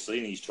Smith, obviously,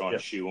 and he's trying to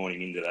shoehorn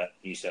him into that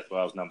New South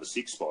Wales number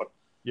 6 spot.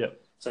 Yep.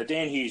 So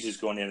Dan Hughes has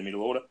gone down the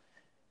middle order.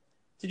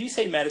 Did you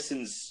see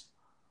Madison's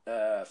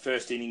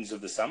first innings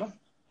of the summer?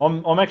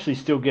 I'm actually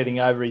still getting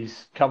over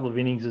his couple of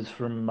innings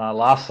from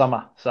last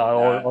summer,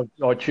 so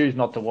I choose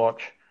not to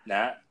watch.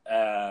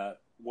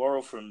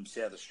 Worrell from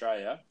South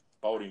Australia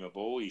bowled him a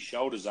ball. He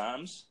shoulders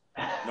arms,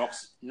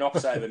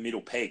 knocks over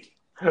middle peg.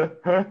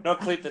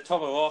 Not clip the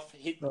top of off,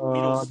 hit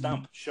middle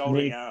stump,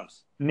 shouldering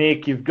arms.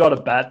 Nick, you've got a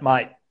bat,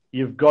 mate.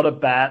 You've got a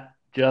bat.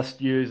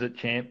 Just use it,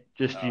 champ.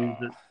 Just use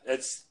it.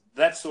 It's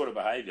that sort of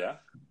behaviour.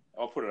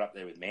 I'll put it up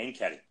there with man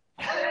catting.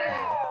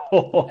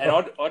 And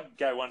I'd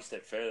go one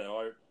step further.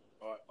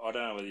 I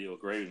don't know whether you'll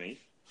agree with me.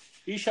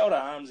 You shoulder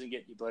arms and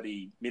get your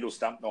bloody middle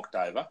stump knocked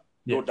over,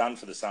 you're done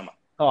for the summer.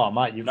 Oh,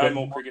 mate, you've got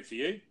more cricket for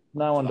you.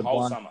 No one for the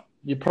whole summer.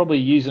 You're probably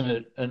using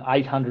an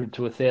 $800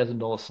 to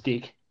 $1,000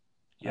 stick.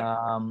 Yep.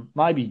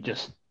 Maybe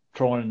just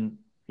try and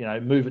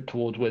move it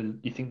towards where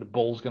you think the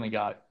ball's going to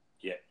go.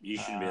 Yeah, you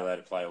shouldn't be allowed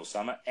to play all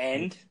summer.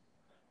 And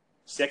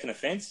second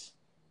offence,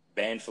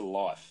 banned for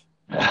life.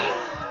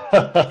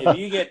 If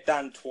you get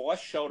done twice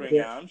shouldering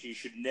arms, you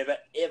should never,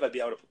 ever be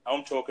able to...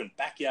 I'm talking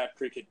backyard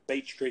cricket,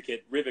 beach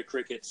cricket, river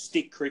cricket,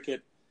 stick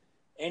cricket,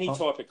 any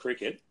type of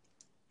cricket,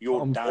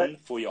 you're done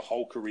for your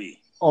whole career.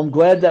 I'm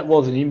glad that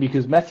wasn't him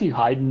because Matthew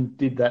Hayden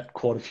did that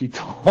quite a few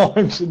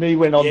times and he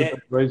went on to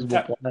be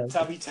reasonable players.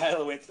 Tubby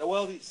Taylor went,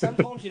 well,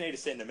 sometimes you need to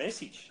send a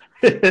message.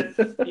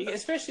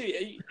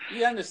 Especially,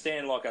 you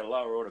understand like a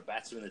lower order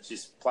batsman that's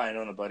just playing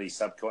on a bloody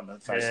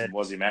subcontinent facing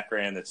Wazzy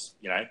Macran that's,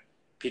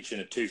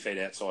 pitching at 2 feet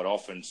outside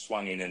off and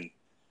swung in and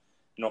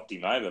knocked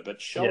him over. But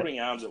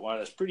shouldering arms at one,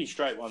 that's pretty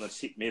straight one that's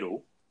hit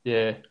middle.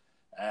 Yeah.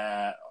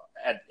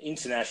 An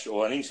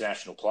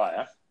international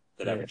player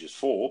that averages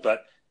 4,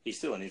 but he's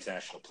still an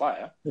international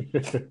player.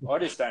 I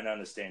just don't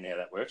understand how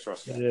that works,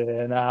 Roscoe.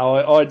 Yeah,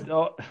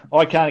 no,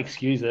 I can't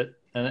excuse it.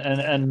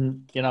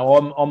 And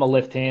I'm a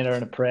left-hander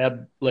and a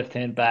proud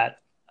left-hand bat,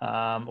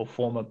 or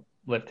former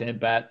left-hand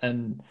bat,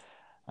 and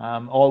I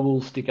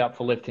will stick up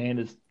for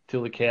left-handers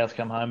till the cows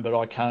come home, but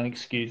I can't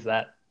excuse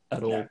that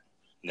at all.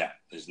 No,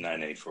 there's no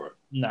need for it.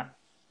 No.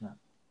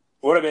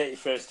 What about your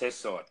first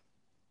test side?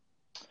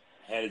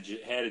 How did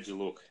you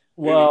look?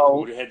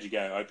 Well, how did you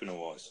go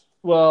opener-wise?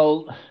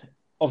 Well,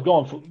 I've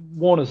gone for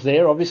Warner's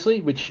there,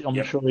 obviously, which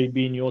I'm sure he'd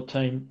be in your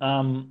team.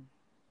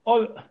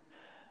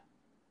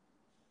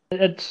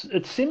 It's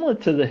similar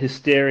to the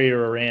hysteria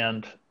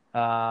around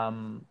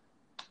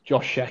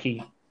Josh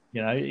Shackey,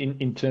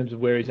 in terms of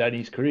where he's at in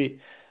his career.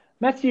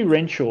 Matthew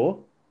Renshaw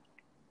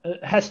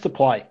has to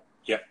play.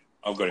 Yep,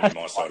 I've got him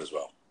on my side as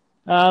well.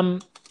 I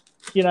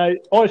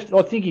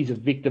think he's a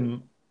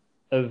victim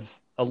of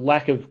a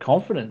lack of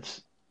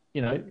confidence,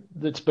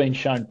 that's been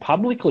shown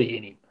publicly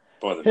in him.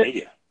 By the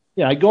media.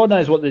 God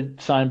knows what they're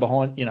saying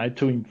behind,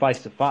 to him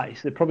face to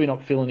face. They're probably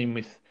not filling him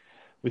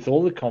with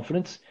all the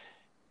confidence.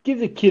 Give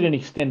the kid an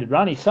extended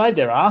run. He saved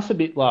their ass a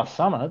bit last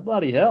summer.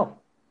 Bloody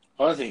hell.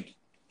 I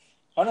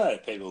know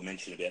that people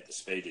mention about the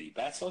speed that he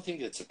bats. I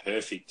think it's a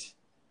perfect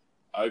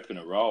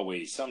opener role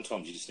where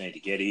sometimes you just need to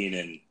get in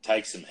and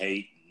take some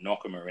heat,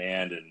 knock them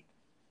around, and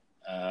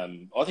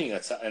I think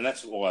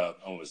that's why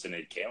I was an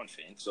Ed Cowan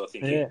fan, because I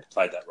think he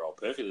played that role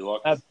perfectly.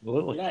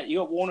 Absolutely. You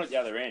got Warner at the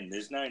other end.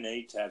 There's no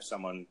need to have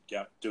someone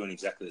doing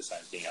exactly the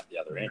same thing up the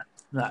other end.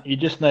 No, you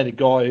just need a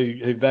guy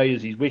who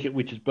values his wicket,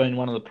 which has been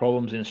one of the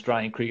problems in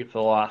Australian cricket for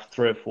the last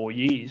 3 or 4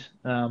 years.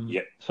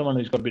 Someone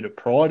who's got a bit of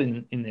pride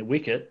in their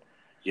wicket.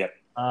 Yep.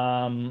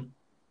 And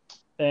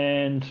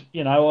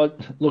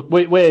look,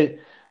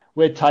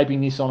 we're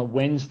taping this on a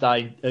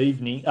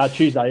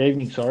Tuesday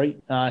evening. Sorry,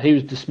 he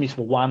was dismissed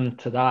for 1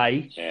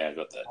 today. Yeah, I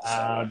got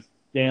that.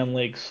 Down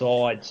leg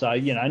side, so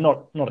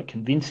not a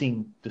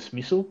convincing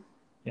dismissal.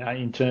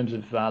 In terms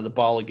of the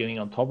bowler getting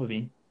on top of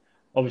him.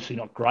 Obviously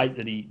not great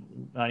that he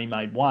only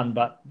made 1,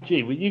 but gee,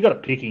 you got to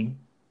pick him.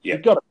 Yep.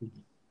 You've got to pick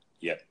him.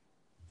 Yep.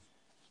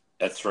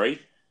 At 3.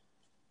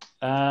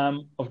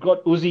 I've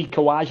got Uzi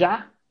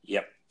Khawaja.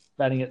 Yep.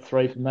 Batting at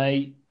 3 for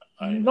me.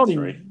 Not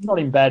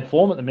in bad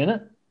form at the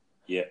minute.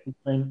 Yeah.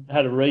 He's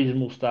had a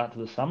reasonable start to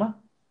the summer.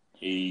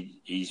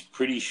 He's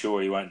pretty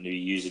sure he won't be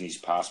using his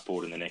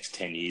passport in the next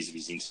 10 years of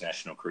his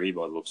international career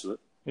by the looks of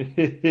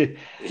it.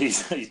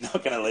 He's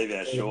not going to leave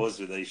our shores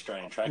with the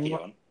Australian trackie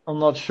on. I'm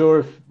not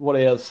sure what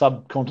our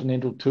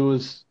subcontinental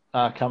tours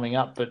are coming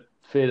up, but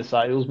fair to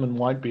say Usman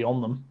won't be on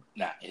them.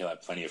 Nah, he'll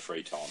have plenty of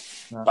free time.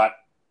 No. But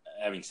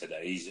having said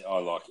that, he's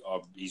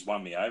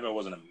won me over. I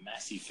wasn't a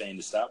massive fan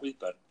to start with,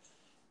 but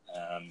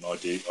I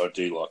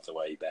do like the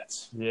way he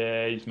bats.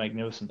 Yeah, he's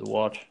magnificent to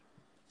watch.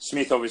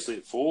 Smith obviously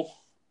at 4.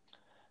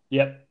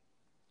 Yep.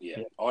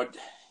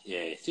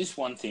 Yeah. Just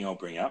one thing I'll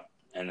bring up,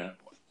 and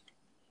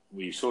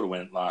we sort of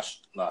went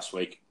last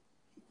week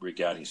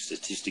regarding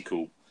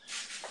statistical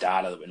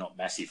data that we're not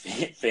massive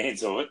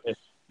fans of it.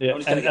 Yeah, I'm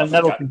just going to go and for the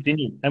that'll gut.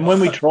 continue. And when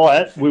we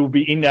try it, we will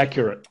be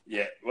inaccurate.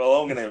 Yeah,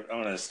 well, I'm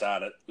gonna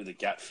start it with a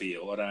gut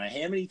feel. I don't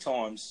know how many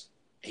times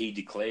he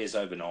declares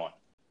overnight,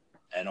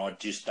 and I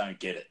just don't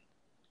get it.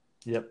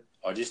 Yep.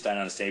 I just don't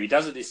understand. If he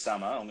does it this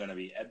summer, I'm going to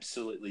be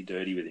absolutely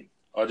dirty with him.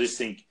 I just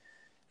think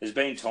there's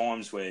been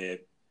times where,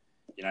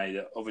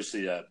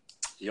 obviously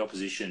the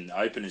opposition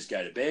openers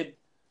go to bed,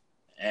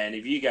 and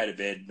if you go to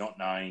bed not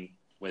knowing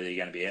whether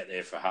you're going to be out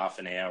there for half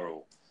an hour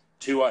or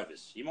 2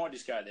 overs, you might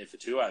just go out there for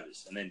 2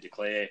 overs and then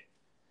declare,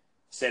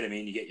 set them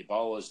in, you get your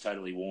bowlers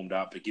totally warmed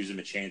up. It gives them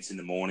a chance in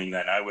the morning.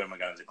 They know when we're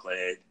going to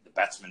declare. The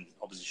batsmen,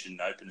 opposition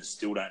openers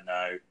still don't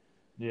know.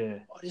 Yeah.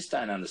 I just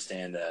don't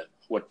understand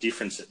what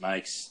difference it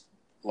makes,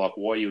 like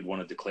why you would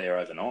want to declare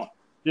overnight.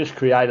 Just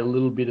create a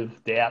little bit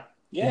of doubt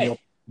in the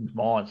opposition's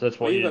minds. That's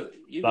what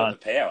you've got the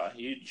power.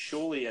 You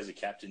surely, as a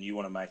captain, you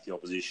want to make the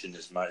opposition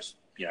as most,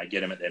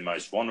 get them at their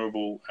most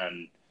vulnerable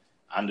and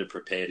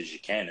underprepared as you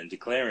can. And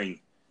declaring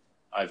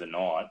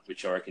overnight,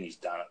 which I reckon he's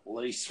done at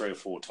least 3 or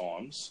 4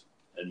 times,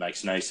 it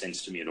makes no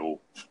sense to me at all.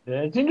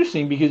 Yeah, it's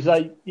interesting because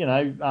I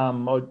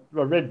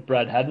read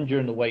Brad Haddon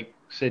during the week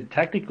said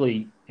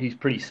tactically he's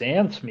pretty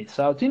sound, Smith.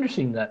 So it's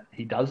interesting that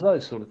he does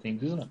those sort of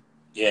things, isn't it?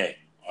 Yeah,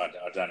 I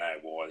don't know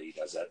why he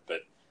does that,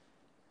 but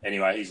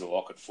anyway, he's a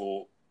lock at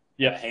 4.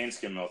 Yeah,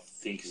 Hanscom, I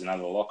think, is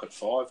another lock at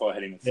 5. I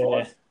had him at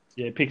 5.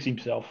 Yeah, picks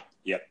himself.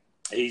 Yep,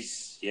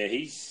 he's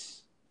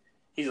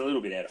a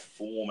little bit out of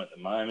form at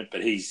the moment,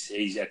 but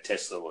he's at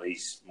test level.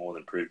 He's more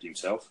than proved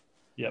himself.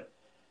 Yep.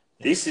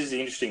 This is the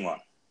interesting one.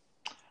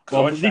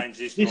 Well, this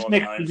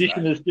next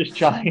position has just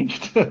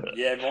changed.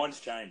 Yeah, mine's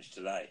changed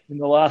today. In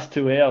the last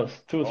 2 hours,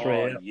 2 or 3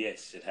 hours.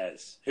 Yes, it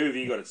has. Who have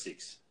you got at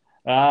 6?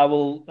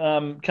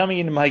 Coming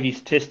in to make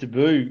his test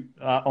debut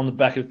on the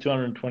back of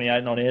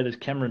 228 not out is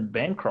Cameron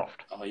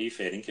Bancroft. Oh, you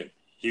fair dinkum.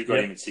 You've got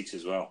him at 6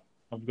 as well.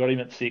 I've got him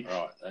at 6.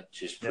 Right, that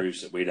just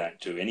proves that we don't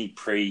do any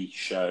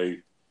pre-show.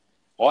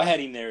 I had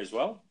him there as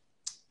well.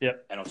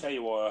 Yep. And I'll tell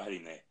you why I had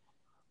him there.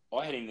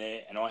 I had him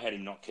there, and I had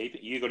him not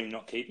keeping. You got him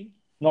not keeping?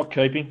 Not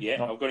keeping.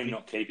 Yeah, I've got him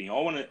not keeping. I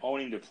want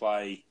him to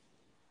play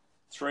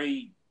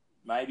 3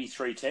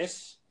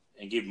 tests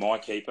and give my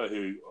keeper,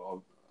 who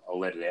I'll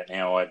let it out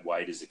now. I had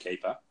Wade as a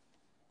keeper.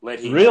 Let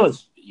him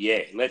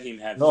let him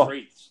have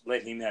 3.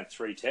 Let him have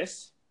 3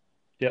 tests.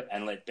 Yep.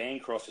 And let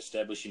Bancroft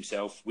establish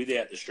himself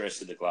without the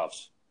stress of the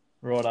gloves.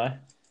 Righto.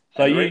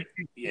 So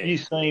you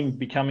see him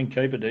becoming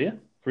keeper, do you,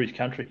 for his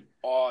country?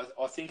 I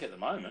think at the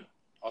moment,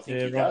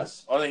 he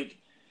does. I think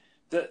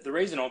the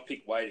reason I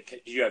picked Wade,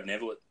 did you have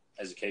Neville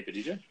as a keeper,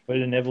 did you?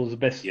 Peter Neville's the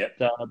best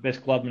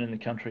best clubman in the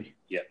country.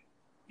 Yep.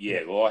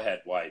 Yeah, well, I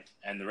had Wade.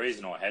 And the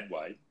reason I had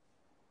Wade,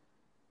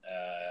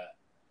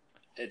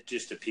 it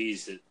just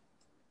appears that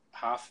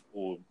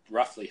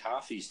roughly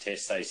half his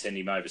tests, they send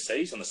him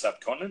overseas on the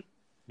subcontinent.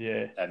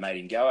 Yeah. They made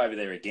him go over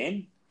there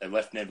again. They've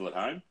left Neville at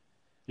home.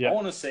 Yeah. I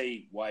want to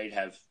see Wade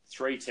have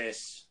 3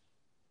 tests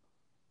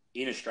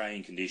in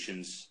Australian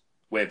conditions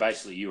where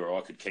basically you or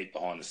I could keep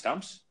behind the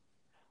stumps.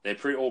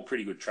 They're all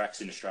pretty good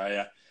tracks in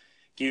Australia.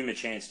 Give him a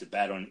chance to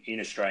bat in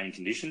Australian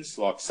conditions.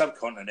 Like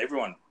subcontinent,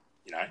 everyone,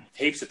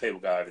 heaps of people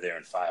go over there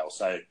and fail.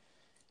 So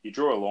you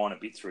draw a line a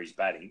bit through his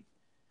batting.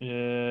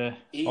 Yeah.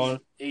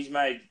 He's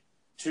made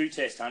 2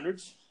 test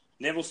hundreds.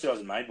 Neville still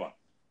hasn't made one.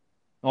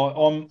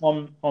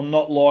 I'm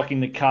not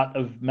liking the cut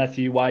of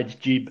Matthew Wade's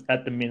jib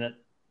at the minute,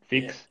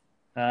 Fix.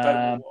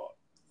 Yeah.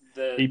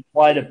 He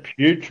played a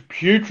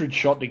putrid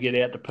shot to get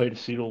out to Peter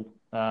Siddle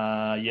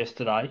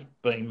yesterday,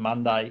 being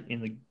Monday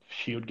in the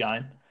Shield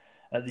game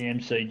at the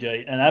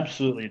MCG, and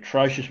absolutely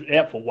atrocious,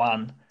 out for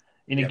 1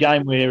 in a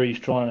game where he's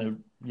trying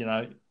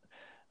to,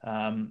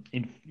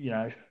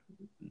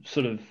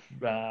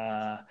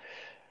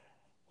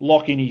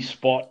 lock in his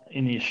spot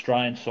in the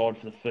Australian side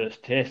for the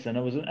first test, and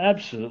it was an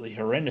absolutely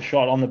horrendous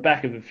shot on the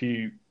back of a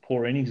few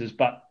poor innings.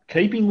 But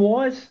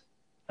keeping-wise,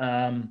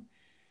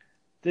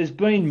 there's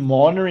been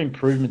minor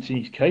improvements in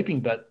his keeping,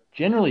 but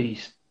generally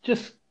he's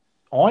just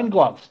iron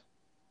gloves.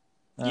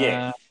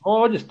 I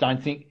just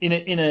don't think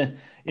in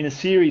a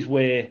series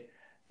where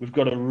we've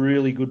got a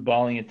really good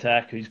bowling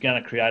attack who's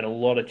going to create a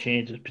lot of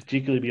chances,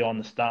 particularly beyond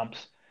the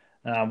stumps.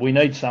 We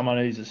need someone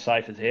who's as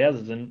safe as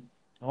houses, and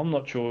I'm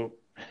not sure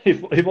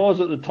if I was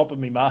at the top of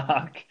my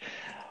mark,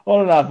 I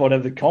don't know if I'd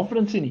have the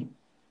confidence in him.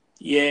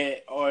 Yeah,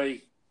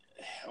 I'm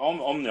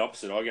the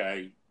opposite. I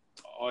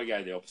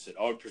go the opposite.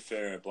 I would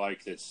prefer a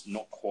bloke that's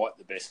not quite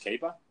the best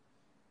keeper,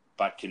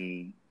 but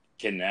can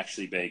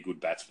actually be a good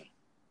batsman.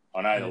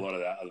 I know a lot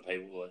of the other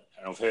people,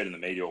 and I've heard in the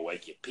media all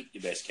week, you pick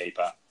your best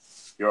keeper.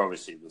 You're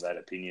obviously with that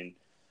opinion.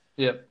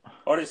 Yep.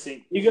 I just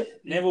think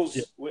Neville's.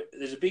 Yep.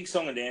 There's a big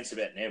song and dance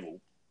about Neville.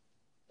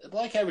 The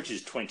bloke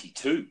averages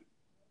 22.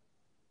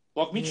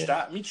 Like Mitch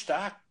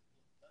Stark,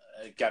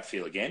 gut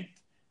feel again.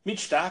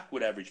 Mitch Stark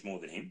would average more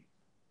than him.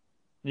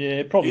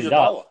 Yeah, probably does.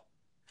 Bowler.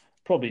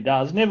 Probably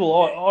does.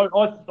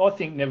 Neville, I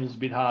think Neville's a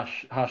bit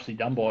harshly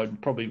done by.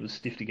 Probably was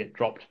stiff to get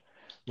dropped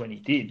when he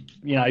did.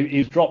 He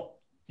was dropped.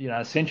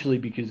 Essentially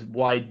because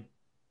Wade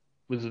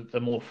was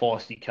a more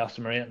feisty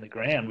customer out in the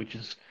ground, which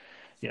is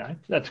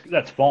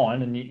that's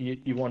fine, and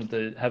you wanted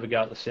to have a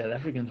go at the South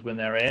Africans when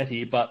they're out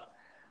here, but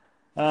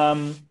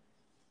I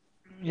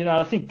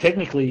think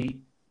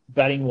technically,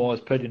 batting wise,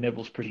 Peter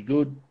Neville's pretty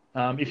good.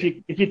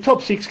 If your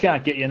top six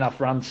can't get you enough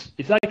runs,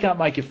 if they can't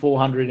make you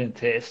 400 in a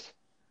test,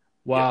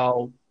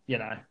 well,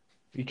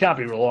 you can't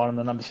be relying on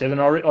the number 7.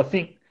 I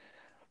think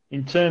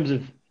in terms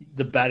of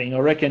the batting, I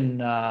reckon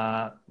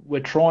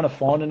we're trying to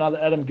find another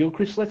Adam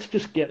Gilchrist. Let's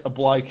just get a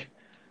bloke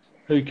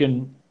who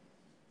can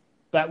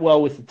bat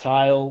well with the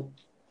tail,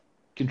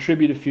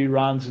 contribute a few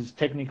runs, is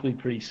technically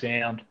pretty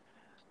sound.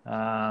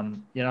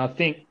 I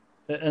think,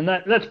 and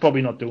that's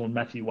probably not doing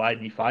Matthew Wade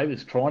any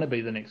favours, trying to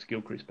be the next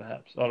Gilchrist,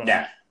 perhaps. I don't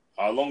know.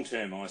 Long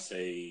term, I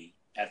see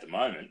at the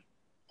moment,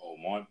 or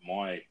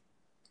my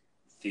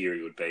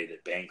theory would be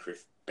that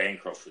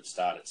Bancroft would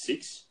start at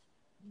 6.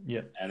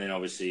 Yeah. And then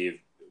obviously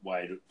if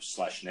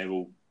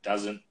Wade/Neville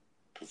doesn't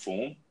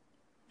perform,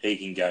 he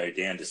can go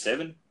down to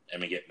 7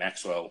 and we get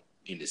Maxwell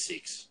into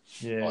 6,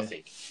 I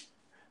think.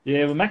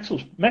 Yeah, well,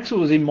 Maxwell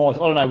was in my... I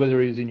don't know whether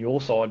he was in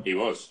your side. He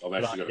was. I've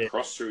actually got a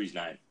cross through his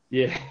name.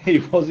 Yeah, he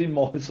was in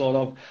my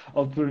side.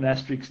 I've put an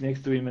asterisk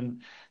next to him,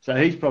 and so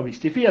he's probably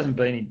stiff. He hasn't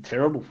been in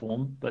terrible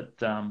form, but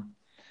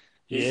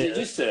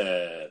it's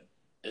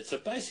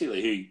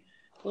basically who...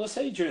 Well, I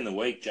see during the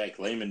week, Jake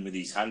Lehman with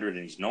his 100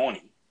 and his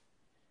 90,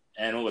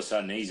 and all of a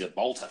sudden he's a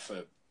bolter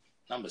for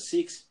number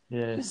 6.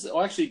 Yeah.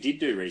 I actually did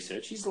do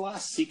research. His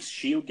last 6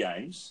 Shield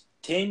games,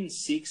 10,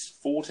 6,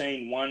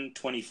 14, 1,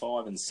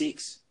 25 and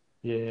 6.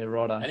 Yeah,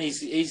 righto. And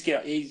he's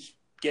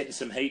getting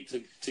some heat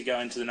to go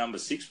into the number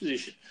 6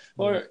 position.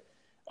 Well,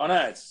 I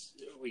know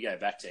we go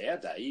back to our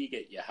day. You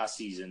get your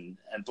hussies and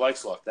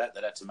blokes like that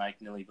had to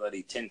make nearly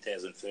bloody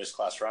 10,000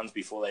 first-class runs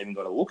before they even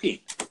got a look in.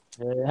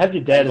 Yeah, have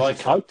your dad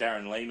as a coach. Like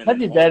Darren Lehman. Have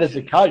your dad as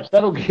a coach.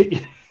 That'll get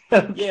you.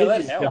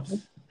 That helps.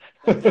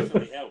 That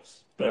definitely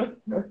helps. But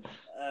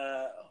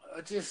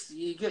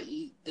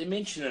they're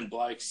mentioning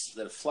blokes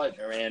that are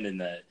floating around in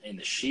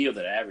the Shield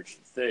that are averaging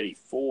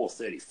 34,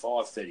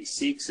 35,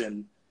 36,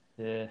 and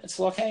it's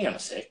like, hang on a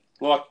sec.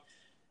 Like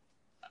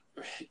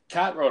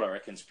Cartwright, I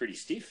reckon, is pretty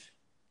stiff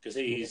because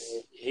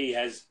he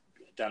has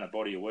done a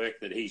body of work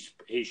that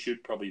he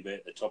should probably be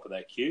at the top of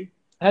that queue.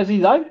 Has he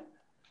though?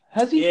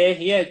 Has he? Yeah,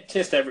 he had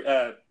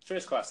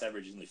first class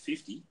average is only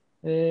 50.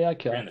 Yeah,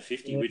 okay. Around the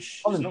 50,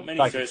 which there's not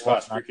many first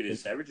class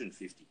cricketers averaging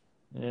 50.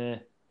 Yeah.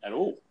 At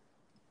all.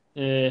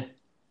 Yeah.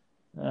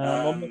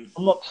 I'm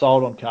not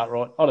sold on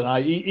Cartwright. I don't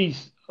know.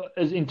 He's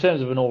in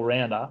terms of an all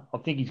rounder. I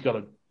think he's got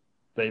to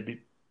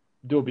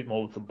do a bit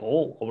more with the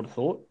ball. I would have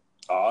thought.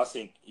 I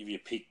think if you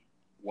pick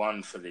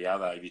one for the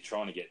other, if you're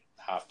trying to get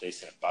half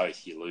decent at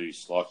both, you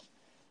lose. Like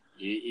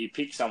you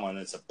pick someone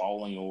that's a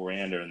bowling all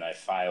rounder and they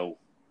fail.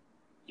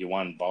 You're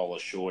one bowler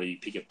short. You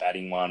pick a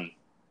batting one,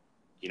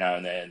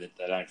 and they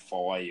don't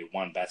fire. You're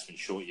one batsman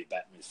short. You're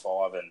batting with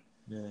 5.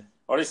 And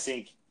I just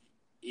think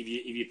if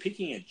you're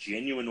picking a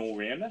genuine all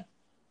rounder,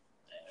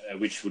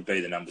 which would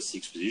be the number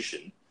 6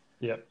 position,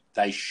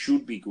 they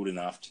should be good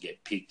enough to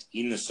get picked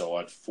in the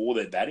side for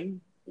their batting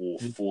or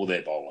for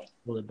their bowling.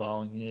 For their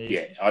bowling,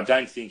 yeah. I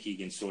don't think you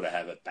can sort of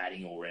have a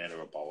batting all rounder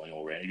or a bowling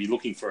all rounder. If you're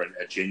looking for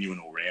a genuine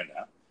all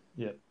rounder,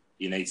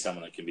 you need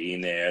someone that can be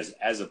in there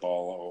as a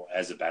bowler or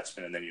as a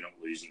batsman, and then you're not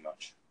losing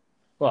much.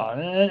 Well,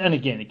 and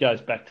again, it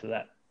goes back to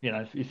that.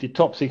 If your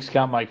top 6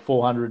 can't make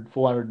 400,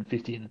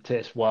 450 in the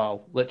test,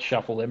 well, let's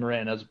shuffle them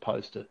around as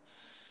opposed to,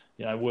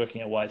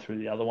 working our way through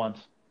the other ones.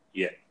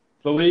 Yeah.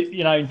 But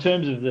in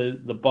terms of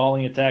the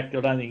bowling attack,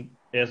 I don't think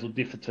ours will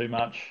differ too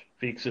much.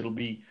 Fix, it'll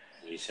be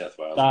New South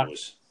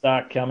Wales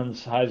Stark,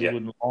 Cummins,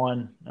 Hazelwood, and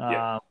Lyon.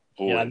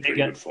 All in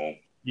pretty good form.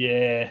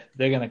 Yeah,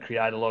 they're going to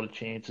create a lot of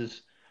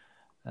chances.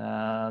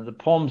 The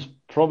Poms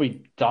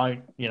probably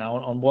don't,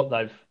 on what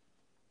they've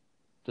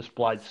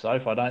displayed so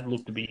far, don't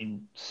look to be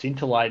in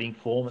scintillating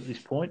form at this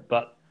point.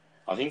 But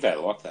I think they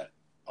like that.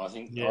 I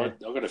think I've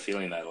got a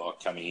feeling they like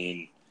coming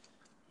in,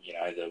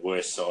 the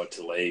worst side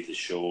to leave, the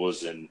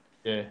Shores, and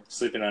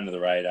slipping under the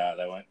radar.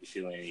 They won't be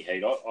feeling any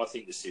heat. I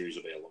think the series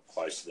will be a lot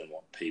closer than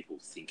what people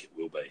think it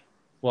will be.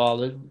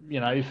 Well,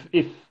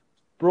 if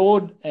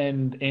Broad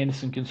and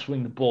Anderson can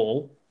swing the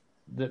ball,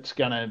 that's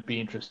going to be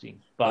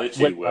interesting. But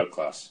they're 2 world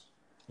class.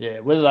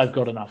 Yeah, whether they've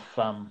got enough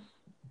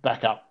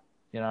backup,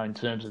 in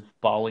terms of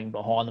bowling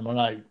behind them. I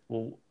know.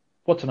 Well,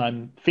 what's her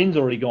name? Finn's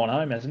already gone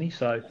home, hasn't he?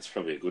 So that's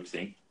probably a good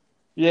thing.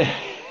 Yeah.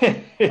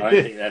 I don't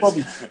think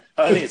that's.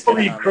 I think it's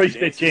probably increase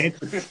their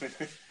chances.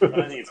 I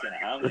don't think it's going to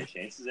harm their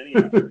chances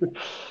anyway.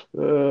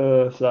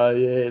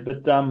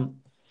 But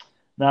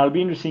no, it'll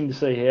be interesting to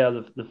see how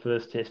the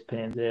first test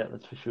pans out.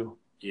 That's for sure.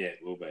 Yeah, it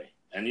will be.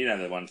 And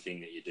the one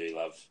thing that you do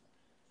love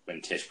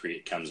when Test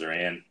cricket comes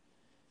around,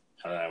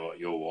 I don't know what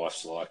your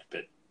wife's like,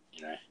 but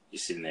you're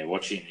sitting there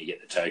watching and you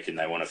get the token.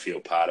 They want to feel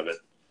part of it.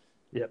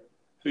 Yep.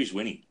 Who's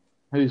winning?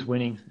 Who's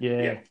winning?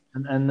 Yeah.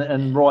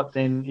 And right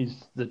then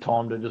is the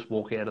time to just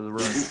walk out of the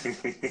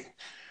room.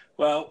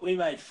 Well, we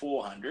made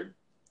 400.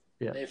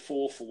 Yeah. They're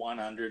 4 for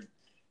 100.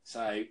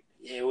 So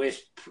yeah,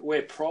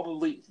 we're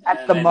probably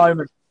at the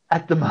moment.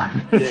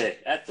 Yeah,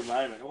 at the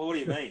moment. Well, what do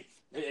you mean?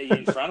 Are you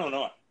in front or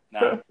not?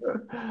 No.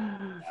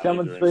 Come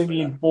and see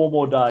me in 4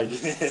 more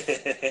days.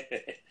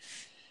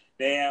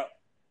 Now,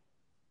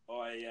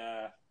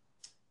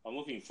 I'm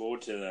looking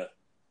forward to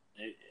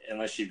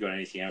unless you've got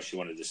anything else you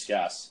want to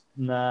discuss.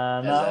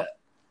 No.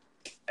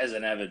 As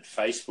an avid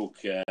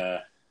Facebook,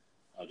 I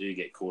do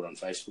get caught on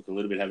Facebook a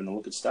little bit having a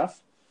look at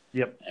stuff.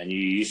 Yep. And you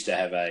used to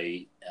have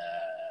I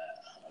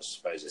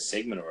suppose, a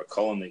segment or a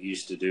column that you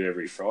used to do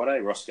every Friday,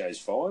 Roscoe's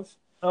 5.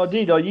 I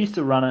did. I used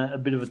to run a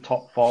bit of a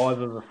top 5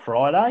 of a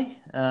Friday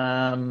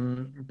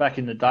back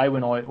in the day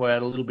when I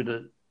had a little bit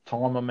of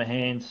time on my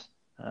hands.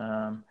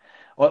 I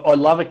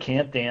love a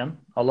countdown.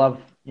 I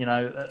love,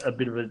 a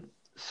bit of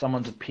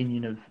someone's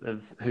opinion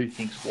of who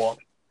thinks what.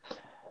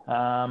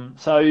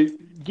 So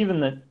given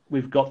that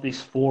we've got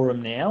this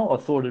forum now, I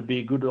thought it'd be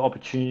a good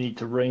opportunity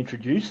to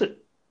reintroduce it.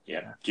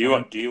 Yeah. Do you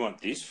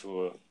want this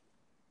for?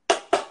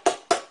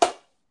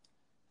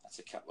 That's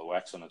a couple of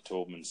wax on a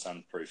Taubman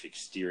sunproof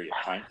exterior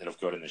paint that I've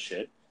got in the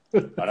shed.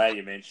 I know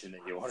you mentioned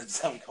that you wanted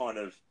some kind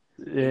of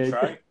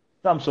intro.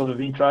 Some sort of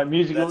intro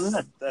musical, isn't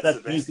it? That's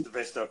the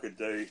best I could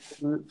do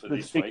for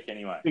this week,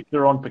 anyway.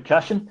 Victor on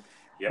percussion.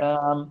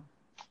 Yeah.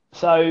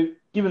 So,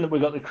 given that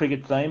we've got the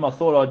cricket theme, I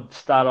thought I'd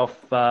start off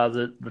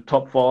the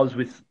top 5s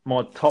with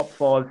my top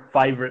 5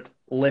 favourite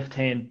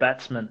left-hand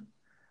batsmen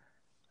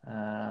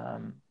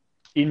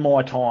in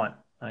my time.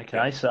 Okay,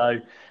 yeah. So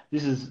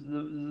this is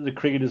the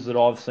cricketers that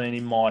I've seen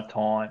in my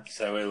time.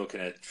 So we're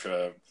looking at,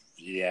 for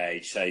the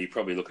age, so you're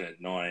probably looking at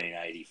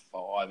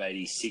 1985,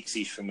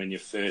 86-ish from when you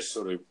first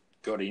sort of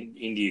got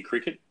into your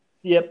cricket?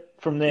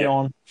 Yep, from there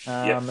on.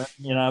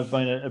 I've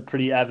been a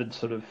pretty avid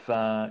sort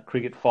of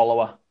cricket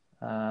follower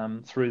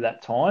through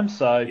that time.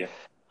 So,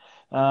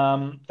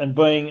 and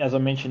being, as I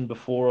mentioned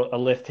before, a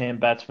left-hand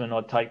batsman,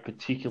 I take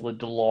particular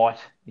delight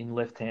in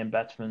left-hand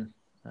batsmen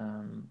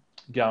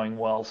going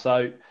well.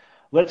 So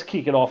let's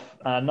kick it off.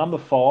 Number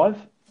 5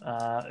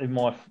 in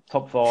my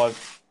top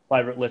 5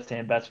 favourite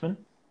left-hand batsmen.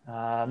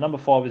 Number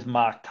 5 is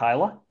Mark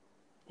Taylor,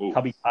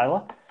 Tubby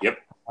Taylor. Yep.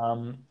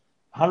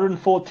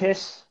 104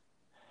 tests,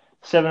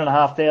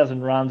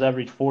 7,500 runs,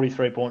 average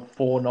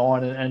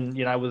 43.49,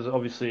 and was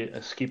obviously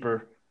a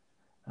skipper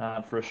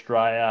for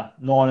Australia.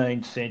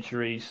 19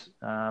 centuries,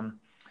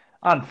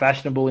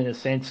 unfashionable in a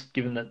sense,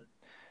 given that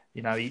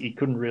he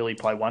couldn't really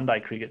play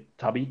one-day cricket,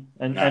 Tubby,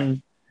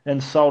 and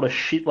sold a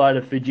shitload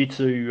of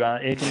Fujitsu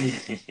air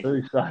conditioners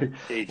too. So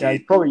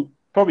he's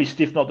probably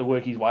stiff not to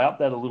work his way up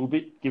that a little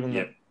bit, given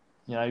that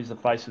he's the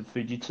face of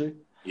Fujitsu.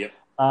 Yep.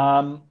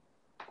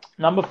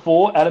 Number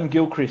 4, Adam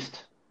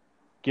Gilchrist.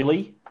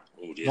 Gilly.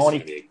 Oh, yes, going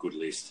to be a good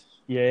list.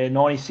 Yeah,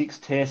 96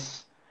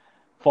 tests,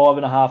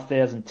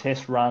 5,500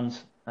 test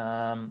runs.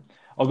 I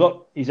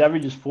got his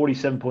average is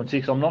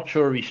 47.6. I'm not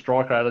sure of his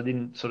strike rate. I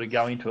didn't sort of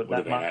go into it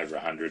that much. Over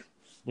 100.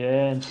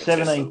 Yeah, and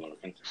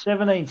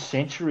 17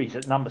 centuries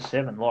at number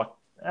 7, like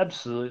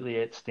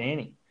absolutely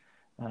outstanding.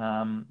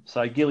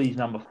 So Gilly's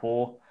number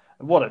 4.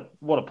 What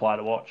a player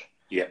to watch.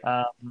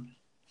 Yeah.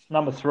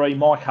 Number 3,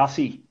 Mike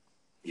Hussey.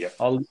 Yeah.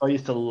 I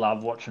used to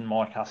love watching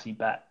Mike Hussey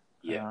bat.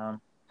 Yeah.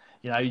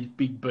 His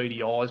big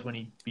beady eyes when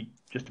he'd be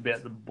just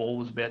about the ball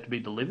was about to be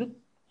delivered.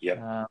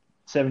 Yeah.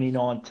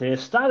 79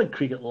 tests. Started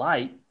cricket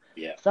late.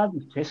 Yeah.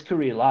 Started his test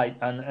career late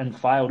and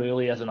failed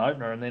early as an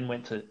opener, and then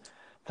went to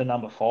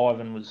number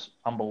 5 and was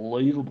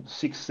unbelievable.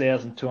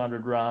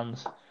 6,200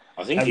 runs.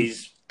 I think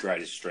his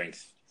greatest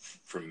strength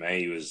from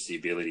me was the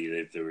ability that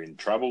if they were in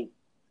trouble,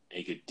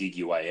 he could dig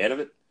your way out of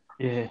it.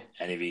 Yeah.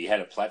 And if he had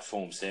a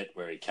platform set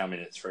where he'd come in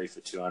at 3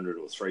 for 200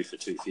 or 3 for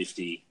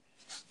 250,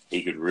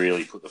 he could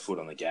really put the foot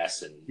on the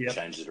gas and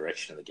change the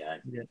direction of the game.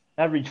 Yeah.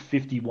 Average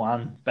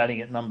 51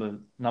 batting at number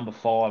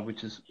 5,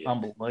 which is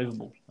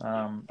unbelievable.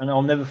 And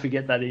I'll never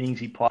forget that innings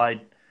he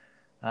played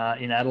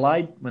in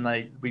Adelaide when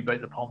we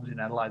beat the Poms in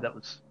Adelaide. That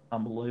was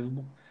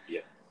unbelievable.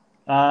 Yeah.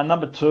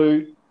 Number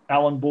 2,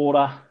 Alan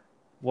Border.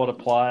 What a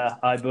player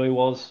AB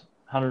was.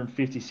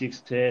 156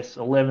 tests,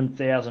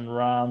 11,000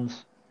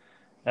 runs,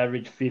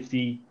 average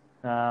 50,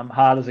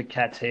 hard as a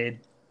cat's head.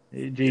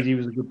 Geez, he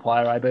was a good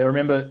player, AB. I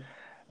remember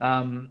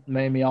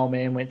me and my old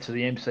man went to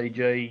the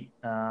MCG.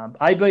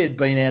 AB had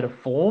been out of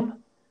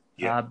form,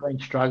 been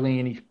struggling,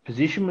 and his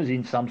position was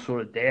in some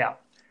sort of doubt.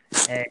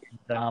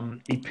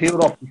 And he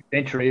peeled off his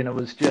century, and it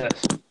was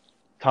just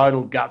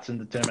total guts and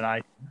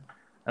determination.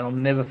 And I'll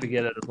never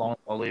forget it as long as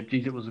I live.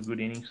 Geez, it was a good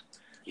innings.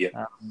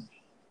 Yeah.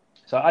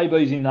 So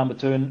AB's in number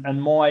 2, and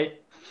my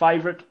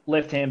favourite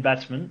left-hand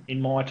batsman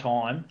in my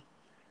time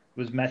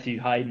was Matthew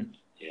Hayden.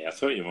 Yeah, I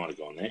thought you might have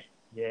gone there.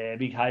 Yeah,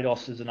 big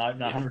Haydos as an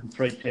opener,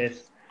 103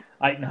 tests,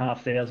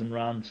 8,500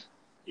 runs.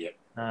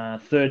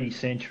 Yep. 30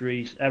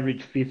 centuries,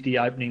 average 50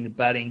 opening the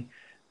batting,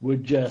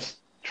 would just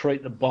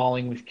treat the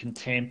bowling with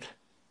contempt.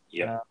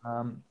 Yep.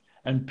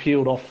 And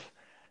peeled off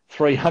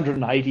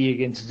 380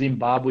 against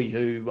Zimbabwe,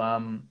 who,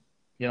 I'm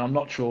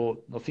not sure.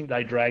 I think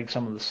they dragged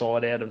some of the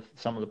side out of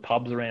some of the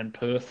pubs around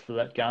Perth for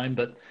that game.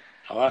 But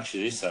I'll ask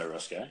you this, though,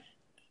 Roscoe.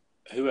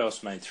 Who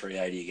else made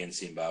 380 against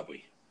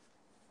Zimbabwe?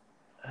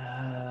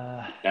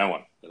 No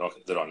one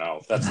that I know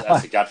of.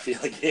 That's a gut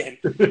feel again.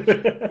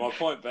 My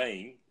point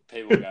being,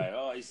 people go,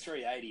 oh, he's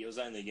 380. It was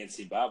only against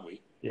Zimbabwe.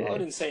 Yeah. Well, I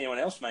didn't see anyone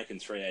else making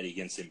 380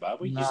 against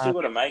Zimbabwe. Nah. You still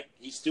got to make.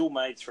 He still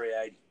made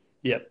 380.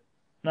 Yep.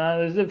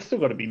 No, they've still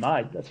got to be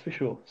made. That's for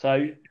sure.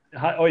 So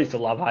I used to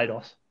love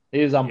Haydos.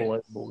 He was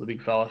unbelievable, the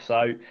big fella.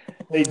 So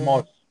he's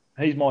my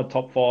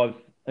top 5.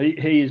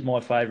 He is my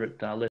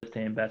favourite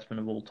left-hand batsman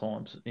of all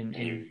times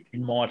in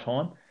my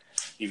time.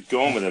 You've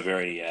gone with a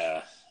very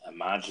a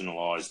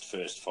marginalised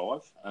first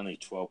 5. Only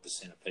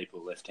 12% of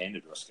people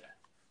left-handed, Roscoe.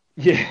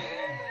 Yeah.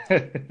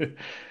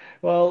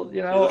 Well,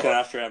 You're looking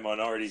after our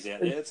minorities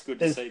out there. It's good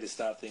to see to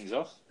start things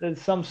off.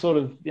 There's some sort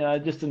of,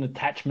 just an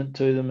attachment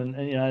to them, and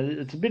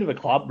it's a bit of a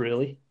club,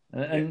 really.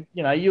 And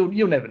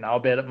you'll never know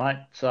about it, mate.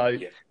 So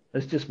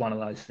it's just one of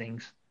those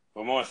things.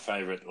 Well, my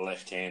favourite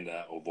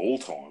left-hander of all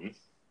time,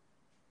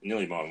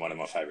 nearly one of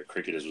my favourite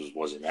cricketers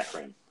was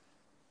Akram.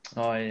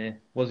 Oh yeah,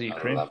 was he a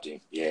crim? I loved him.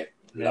 Yeah,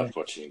 loved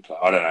watching him play.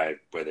 I don't know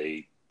whether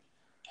he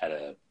had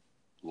a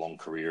long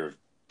career of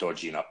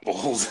dodging up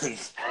balls and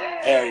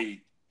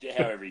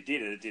however he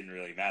did it. It didn't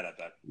really matter.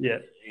 But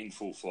in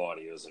full flight,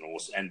 he was an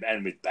awesome,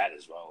 and with bat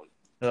as well.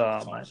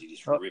 Sometimes he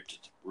just ripped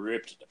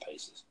it to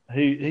pieces.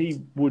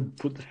 He would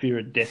put the fear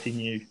of death in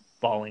you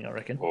bowling, I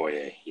reckon. Oh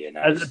yeah.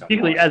 No,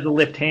 particularly as a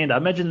left-hander.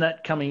 Imagine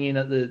that coming in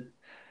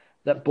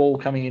that ball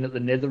coming in at the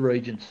nether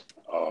regions.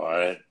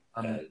 Oh,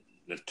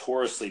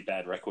 notoriously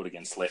bad record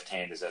against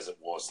left-handers as it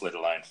was, let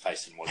alone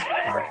facing one.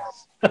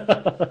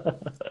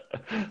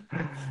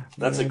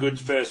 That's a good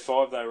first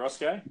 5 though,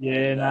 Roscoe.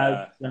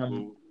 Yeah,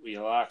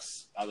 we'll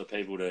ask other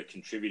people to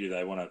contribute if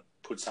they want to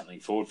put something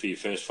forward for your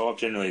first 5.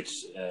 Generally,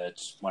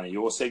 it's one of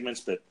your segments,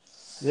 but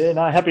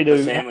happy to.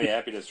 The family are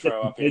happy to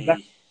throw up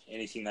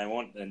anything they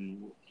want,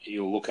 and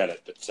you'll look at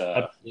it.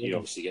 But you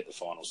obviously get the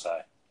final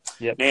say.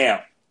 Yep.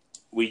 Now,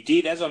 we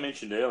did, as I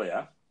mentioned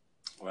earlier,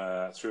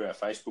 through our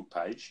Facebook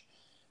page,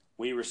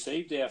 we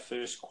received our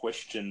first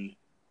question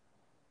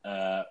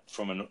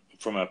from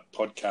a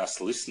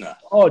podcast listener.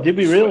 Oh, did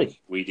we really?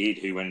 Week. We did.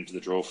 Who went into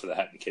the draw for the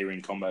hat and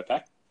keyring combo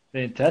pack?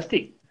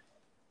 Fantastic.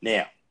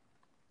 Now,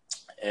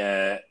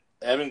 I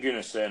haven't given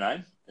a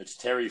surname. It's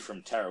Terry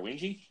from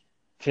Tarawinji.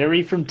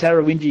 Terry from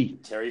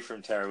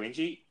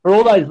Tarawinji. For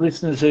all those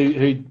listeners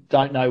who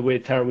don't know where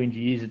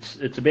Tarawinji is,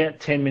 it's about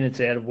 10 minutes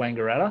out of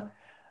Wangaratta.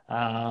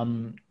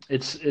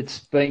 It's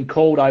been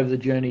called over the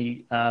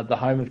journey the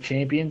home of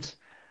champions.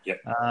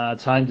 Yep.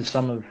 It's home to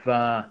some of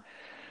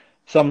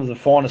the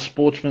finest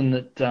sportsmen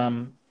that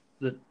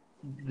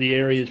the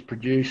area's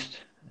produced,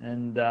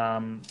 and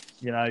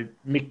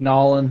Mick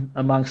Nolan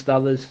amongst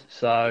others.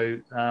 So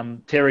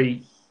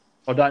Terry,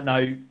 I don't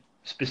know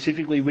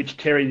specifically which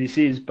Terry this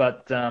is,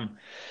 but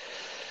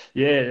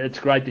it's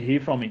great to hear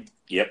from him.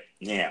 Yep.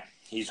 Now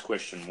his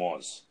question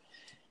was: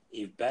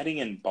 if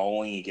batting and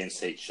bowling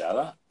against each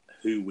other,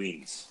 who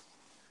wins?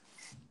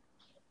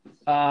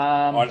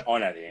 I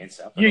know the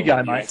answer. You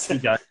go, mate. You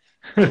go.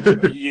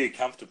 You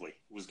comfortably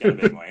was going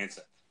to be my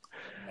answer.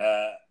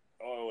 I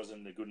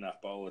wasn't a good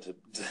enough bowler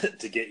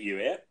to get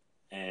you out,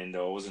 and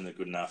I wasn't a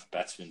good enough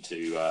batsman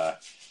to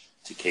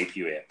keep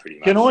you out. Pretty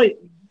much.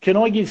 Can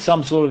I give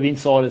some sort of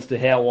insight as to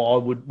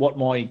what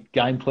my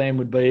game plan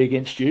would be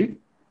against you?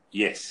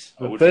 Yes,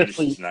 I would be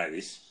interested to know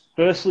this.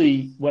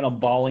 Firstly, when I'm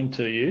bowling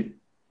to you,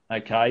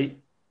 okay,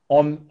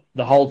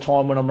 the whole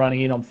time when I'm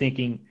running in, I'm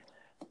thinking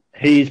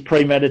he is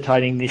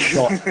premeditating this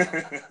shot.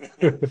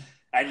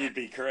 And you'd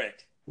be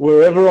correct.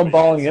 Wherever I'm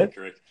bowling it,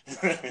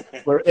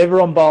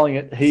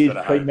 he is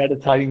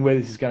premeditating where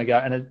this is going to go.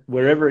 And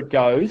wherever it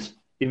goes,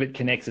 if it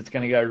connects, it's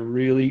going to go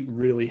really,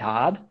 really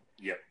hard.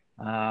 Yep.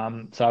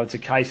 So it's a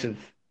case of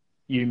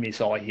you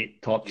miss, I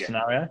hit type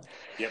scenario.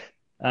 Yep.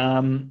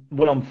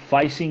 When I'm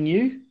facing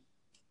you,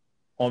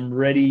 I'm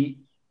ready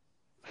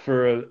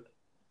for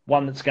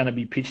one that's going to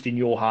be pitched in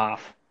your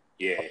half.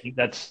 Yeah. I think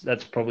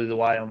that's probably the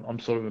way I'm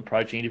sort of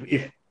approaching it.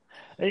 If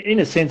in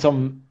a sense,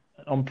 I'm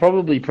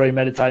probably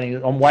premeditating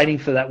it. I'm waiting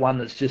for that one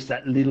that's just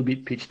that little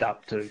bit pitched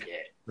up too. Yeah,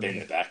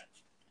 bend the back.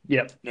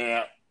 Yep.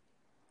 Now,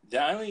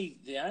 the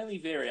only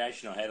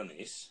variation I had on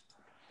this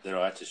that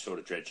I had to sort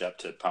of dredge up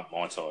to pump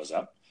my tyres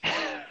up,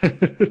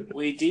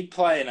 we did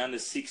play an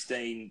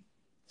under-16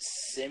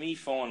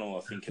 semi-final,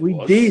 I think it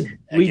was.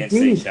 Against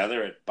each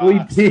other at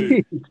Bar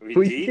 2. We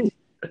did.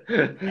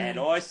 And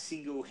I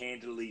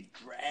single-handedly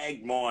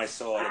dragged my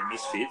side of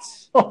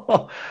Misfits.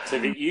 So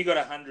you got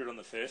 100 on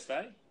the first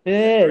day?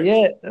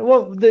 Yeah.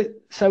 Well,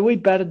 so we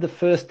batted the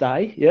first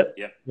day. Yep.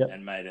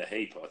 And made a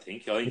heap, I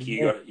think.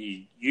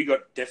 You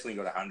definitely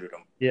got 100.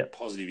 I'm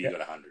positive you got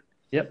 100.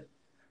 Yep.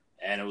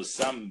 And it was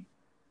some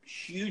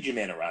huge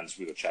amount of runs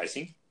we were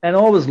chasing. And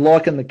I was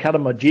liking the cut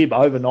of my jib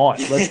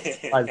overnight. Let's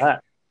say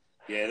that.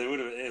 Yeah, there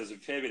was a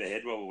fair bit of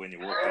head wobble when you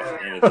walked off at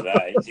the end of the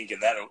day, thinking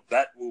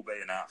that will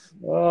be enough.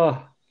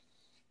 Oh.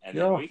 And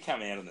then we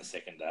come out on the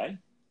second day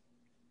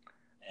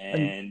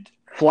and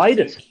flayed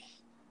it.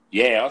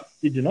 Yeah,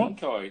 did you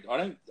not? I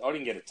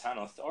didn't get a ton.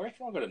 I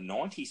reckon I got a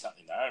 90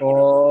 something though.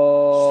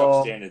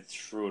 Stock standard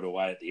threw it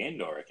away at the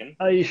end. I reckon.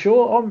 Are you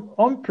sure?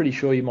 I'm pretty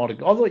sure you might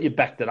have. I thought you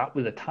backed it up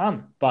with a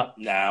ton, but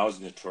no, I was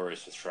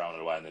notorious for throwing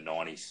it away in the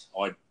 90s.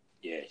 I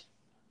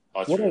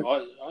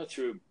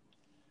threw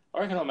I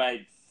reckon I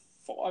made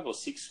 5 or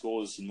 6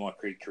 scores in my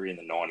cricket career in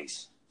the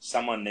 90s.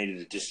 Someone needed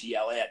to just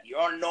yell out, "You're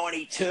on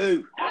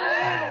 92."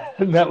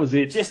 And that was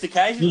it. Just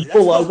occasionally. That's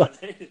all over.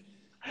 I needed.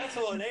 That's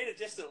all I needed,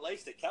 just at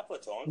least a couple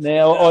of times.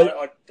 Now, I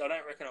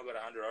don't reckon I got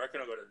 100. I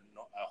reckon I got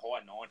a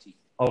high 90.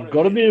 I've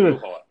got a bit of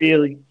a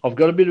feeling. I've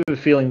got a bit of a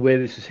feeling where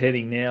this is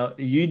heading. Now,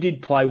 you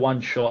did play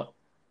one shot.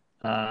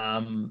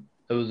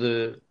 It was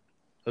a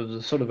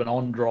sort of an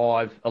on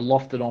drive, a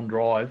lofted on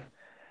drive,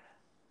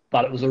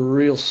 but it was a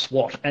real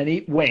swat, and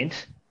it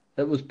went.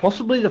 It was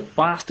possibly the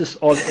fastest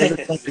I've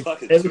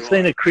ever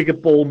seen a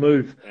cricket ball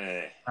move.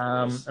 Yeah,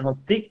 and I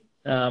think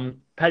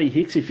Paddy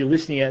Hicks, if you're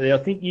listening out there, I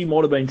think you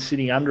might have been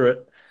sitting under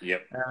it.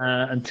 Yep.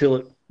 Until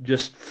it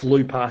just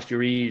flew past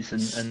your ears,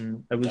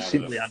 and it was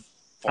simply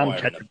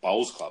uncatchable. In the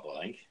Bowls Club,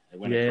 I think. It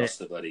went across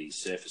the bloody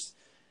surface.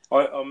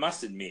 I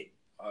must admit,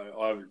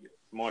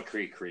 my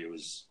career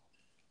was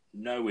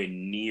nowhere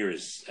near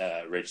as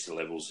reached the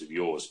levels of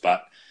yours,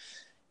 but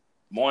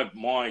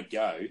my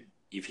go,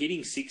 if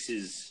hitting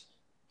sixes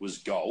was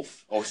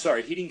golf,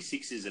 hitting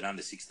sixes at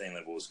under 16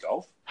 level was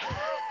golf,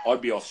 I'd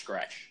be off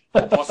scratch,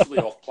 possibly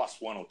off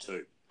 +1 or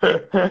 2.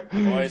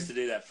 I used to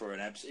do that for an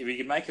abs. If you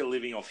could make a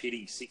living off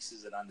hitting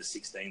sixes at under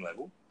 16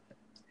 level,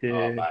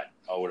 mate,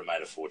 I would have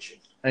made a fortune.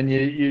 And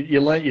you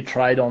learnt your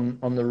trade on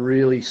the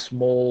really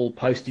small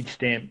postage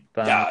stamp.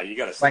 You got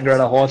to Langer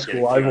at a high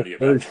school over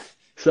too.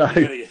 So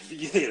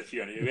you get a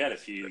few. We had a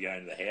few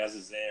going to the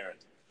houses there.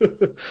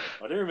 And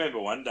I do remember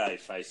one day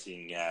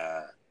facing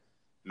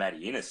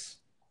Matty Innes.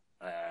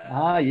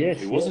 Yes.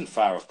 Who wasn't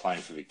far off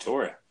playing for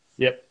Victoria.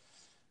 Yep.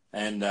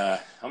 And I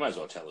might as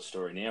well tell the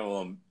story now.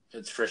 Well,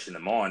 it's fresh in the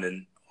mind,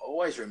 and I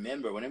always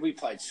remember whenever we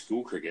played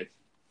school cricket,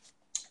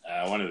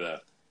 one of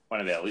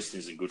our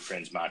listeners and good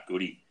friends, Mark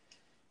Goody,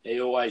 he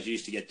always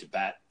used to get to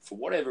bat for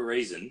whatever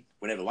reason.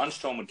 Whenever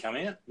lunchtime would come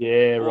out,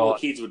 all the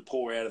kids would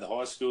pour out of the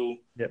high school.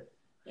 Yep.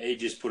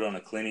 He'd just put on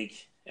a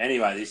clinic.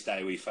 Anyway, this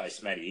day we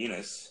faced Matty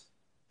Innes,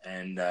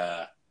 and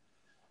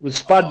was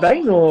Spud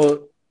bang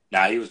or?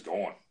 No, he was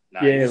gone.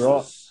 No,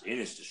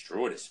 Innes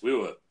destroyed us.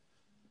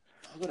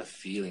 I've got a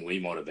feeling we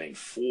might have been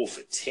 4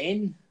 for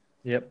 10.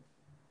 Yep.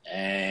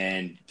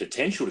 And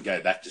potential to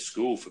go back to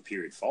school for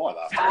period 5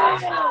 after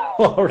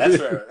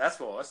that. That's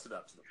why I stood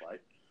up to the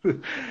plate.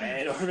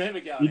 And I remember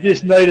going. You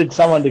just needed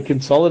someone to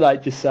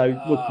consolidate. Just so,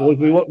 look, boys,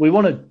 we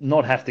want to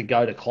not have to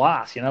go to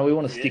class. We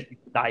want to stick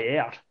the day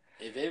out.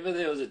 If ever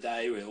there was a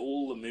day where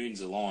all the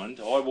moons aligned,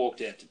 I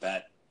walked out to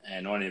bat,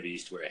 and I never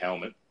used to wear a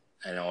helmet,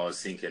 and I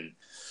was thinking,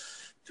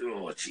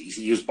 oh, geez,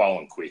 he was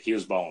bowling quick. He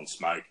was bowling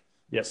smoke.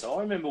 Yep. So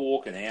I remember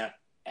walking out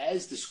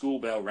as the school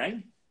bell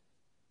rang,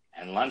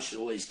 and lunch,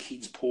 all these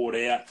kids poured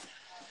out.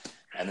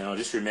 And then I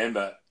just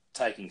remember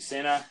taking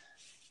centre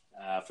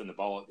from the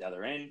bowl at the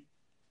other end.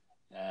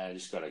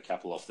 Just got a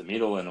couple off the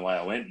middle, and away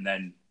I went, and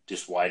then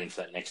just waiting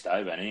for that next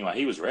over. And anyway,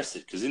 he was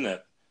rested because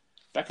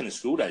back in the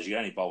school days, you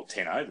only bowled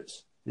 10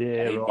 overs. Yeah,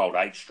 and he bowled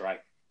 8 straight.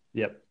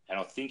 Yep. And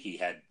I think he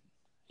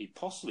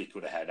possibly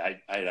could have had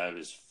 8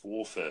 overs,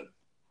 4 for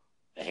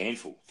a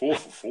handful, 4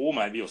 for 4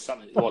 maybe, or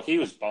something. Like, he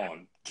was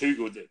bowling too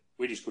good that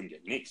we just couldn't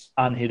get nicks.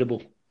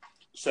 Unhittable.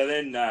 So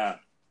then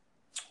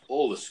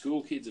all the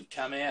school kids have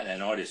come out,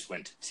 and I just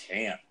went to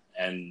town.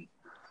 And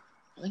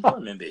I think I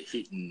remember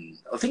hitting,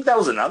 I think that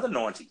was another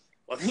 90.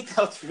 I think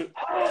they threw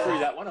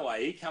that one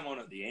away. He come on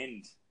at the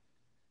end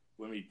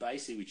when we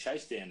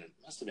chased down, it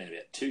must have been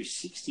about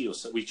 260 or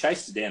so. We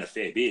chased it down a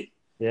fair bit.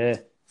 Yeah.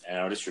 And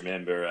I just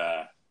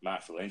remember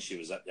Mark Valencia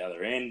was up the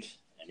other end,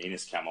 and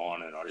Innes come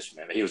on, and I just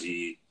remember he was a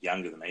year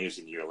younger than me. He was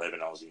in year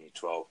 11, I was in year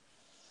 12.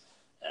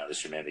 And I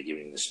just remember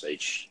giving him the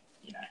speech,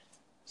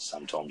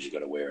 sometimes you got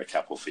to wear a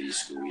couple for your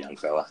school, young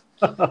fella.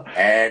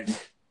 And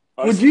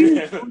would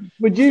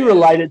you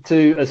relate it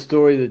to a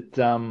story that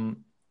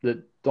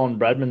Don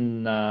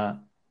Bradman,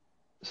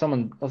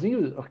 someone, I think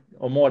it was,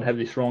 I might have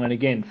this wrong, and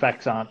again,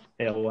 facts aren't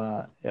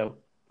our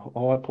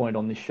high point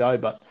on this show,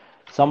 but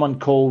someone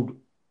called,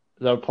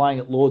 they were playing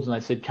at Lords, and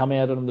they said, come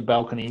out on the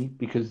balcony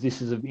because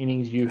this is an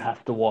innings you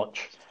have to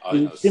watch.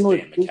 Oh, Stan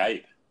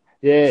McCabe.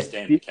 Yeah.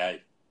 Stan McCabe.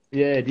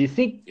 Yeah. Do you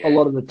think a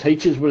lot of the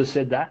teachers would have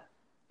said that?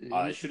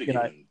 Oh, they should have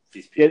given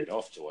fifth period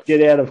off to watch.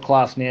 Get out of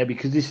class now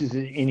because this is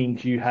an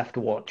innings you have to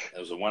watch. That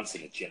was a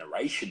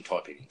once-in-a-generation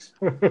type innings.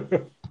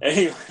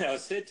 Anyway, I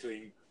said to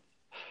him,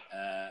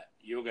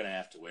 you're going to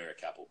have to wear a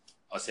couple.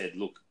 I said,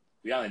 look,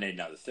 we only need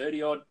another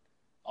 30-odd.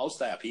 I'll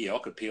stay up here. I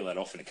could peel that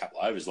off in a couple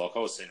of overs. Like I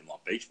was seeing him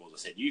like beach balls. I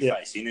said, you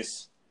face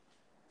Innes,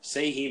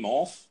 see him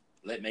off,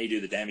 let me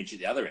do the damage at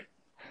the other end.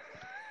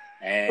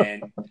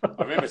 And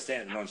I remember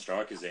standing at the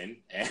non-strikers end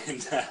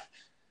and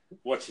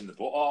watching the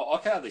ball. Oh, I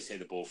can hardly see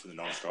the ball from the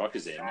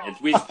non-strikers end. It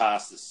whizzed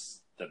past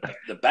us.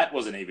 The bat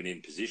wasn't even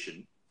in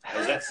position. It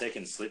was that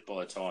second slip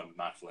by the time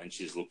Mark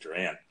Valencia's looked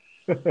around.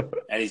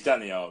 And he's done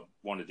the old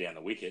wander down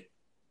the wicket.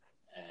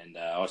 And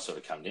I sort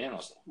of come down. I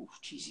was like, oh,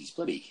 geez, he's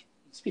a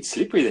bit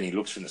slippery than he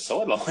looks from the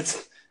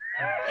sidelines.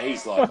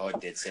 He's like, I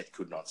dead set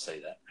could not see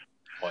that.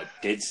 I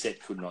dead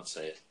set could not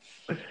see it.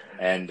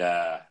 And,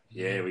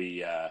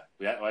 we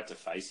had to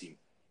face him.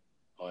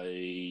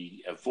 I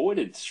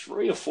avoided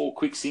 3 or 4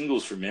 quick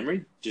singles from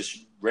memory,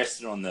 just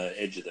rested on the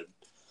edge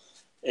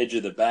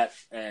of the bat,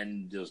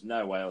 and there was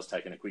no way I was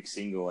taking a quick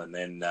single. And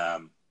then, I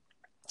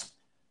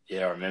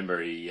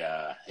remember he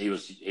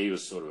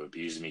was sort of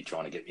abusing me,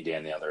 trying to get me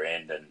down the other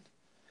end, and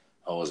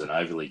I wasn't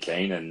overly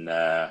keen. And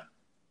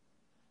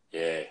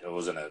it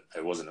wasn't.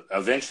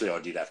 Eventually, I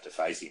did have to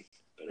face him,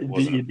 but it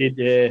wasn't. You did,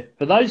 yeah.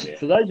 For those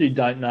who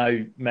don't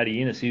know Matty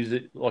Innes,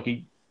 he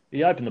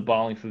opened the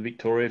bowling for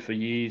Victoria for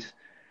years.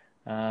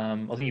 I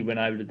think he went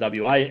over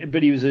to WA,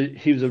 but he was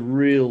a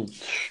real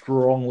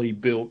strongly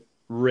built,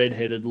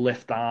 red-headed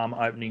left arm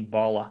opening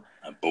bowler.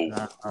 A bull.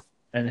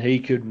 And he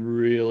could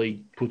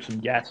really put some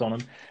gas on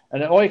him.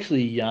 And I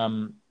actually, I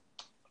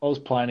was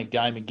playing a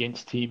game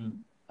against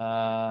him.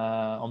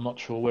 I'm not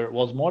sure where it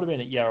was. Might have been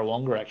at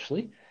Yarrawonga,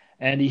 actually.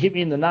 And he hit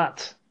me in the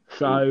nuts.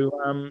 So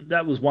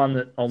that was one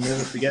that I'll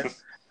never forget.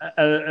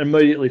 I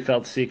immediately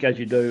felt sick, as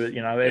you do.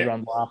 You know,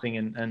 everyone's laughing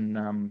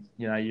and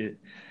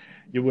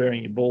you're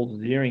wearing your balls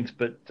as earrings.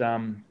 But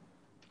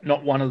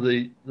not one of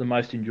the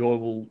most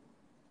enjoyable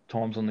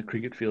times on the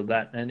cricket field,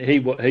 that. And he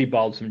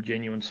bowled some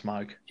genuine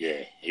smoke.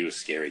 Yeah, he was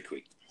scary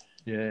quick.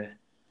 Yeah.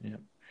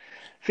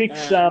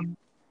 Fix, I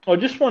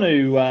just want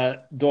to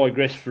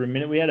digress for a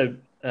minute. We had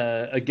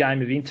a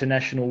game of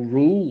international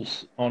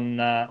rules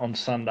on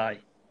Sunday.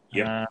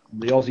 Yep.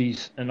 The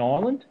Aussies and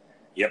Ireland.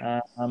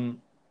 Yep.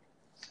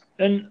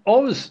 And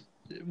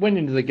went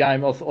into the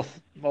game. I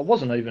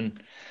wasn't even,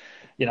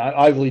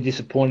 overly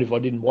disappointed if I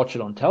didn't watch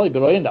it on telly,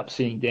 but I ended up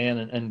sitting down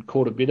and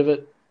caught a bit of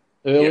it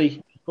early.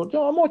 Yep. Thought,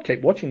 I might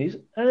keep watching this,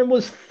 and I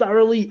was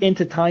thoroughly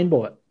entertained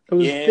by it. It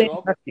was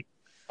fantastic.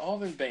 I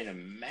haven't been a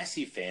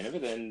massive fan of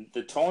it, and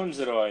the times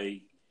that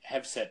I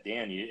have sat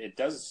down, you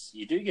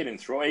do get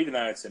enthralled, even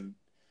though it's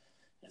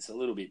a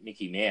little bit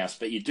Mickey Mouse,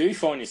 but you do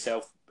find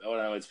yourself, I don't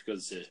know, it's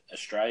because it's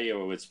Australia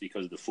or it's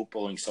because of the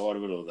footballing side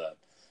of it or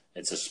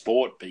it's a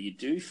sport, but you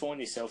do find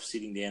yourself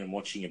sitting down and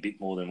watching a bit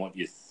more than what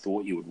you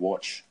thought you would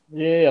watch.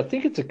 Yeah, I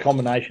think it's a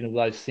combination of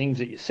those things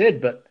that you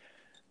said, but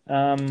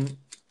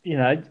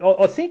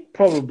I think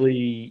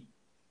probably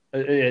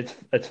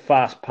it's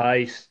fast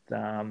paced. We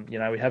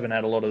haven't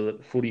had a lot of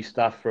the footy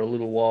stuff for a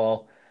little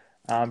while.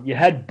 You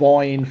had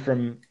buy-in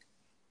from,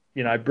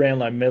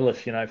 Brownlow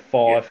medalists,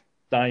 Fife,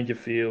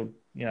 Dangerfield,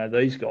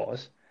 these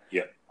guys.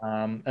 Yeah.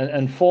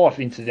 And Fife,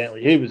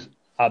 incidentally, he was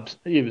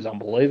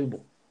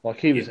unbelievable. Like,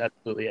 he was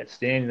absolutely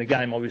outstanding. The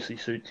game obviously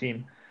suits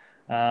him.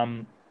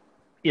 But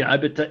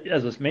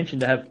as I mentioned,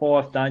 to have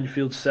Fife,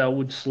 Dangerfield,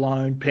 Selwood,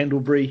 Sloane,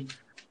 Pendlebury.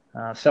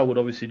 Selwood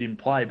obviously didn't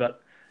play,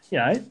 but,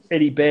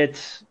 Eddie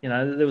Betts,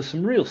 there was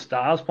some real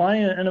stars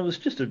playing, and it was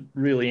just a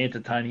really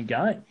entertaining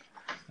game.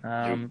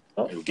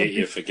 It'll get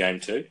you for game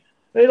 2.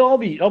 I'll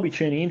be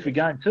tuning in for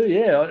game 2,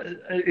 yeah.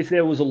 If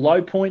there was a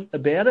low point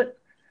about it,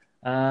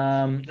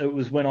 it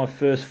was when I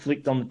first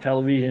flicked on the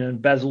television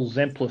and Basil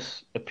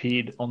Zemplis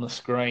appeared on the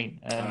screen.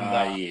 And,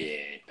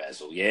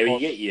 Basil. Yeah, you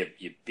get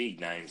your big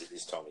names at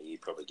this time of year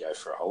probably go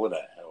for a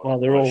holiday. Well,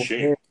 they're all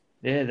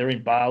they're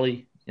in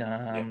Bali,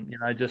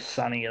 just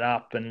sunning it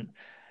up, and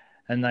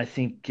they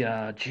think,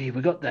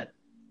 we got that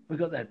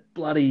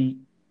bloody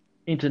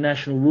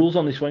international rules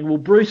on this one. Well,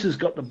 Bruce has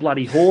got the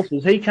bloody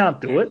horses. He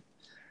can't do it.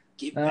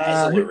 Give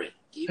Basil a ring.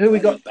 Who we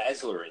got?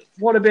 Basil a ring.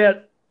 What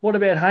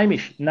about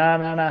Hamish? No.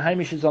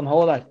 Hamish is on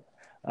holiday.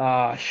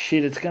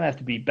 Shit, it's going to have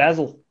to be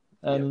Basil.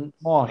 And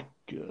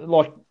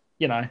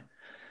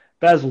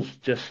Basil's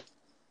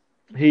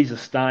he's a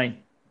stain.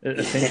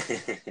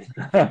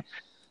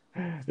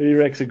 He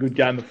wrecks a good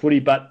game of footy.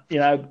 But,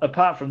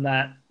 apart from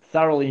that,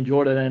 thoroughly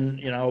enjoyed it. And,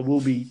 I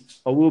will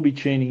be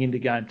tuning into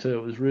game 2.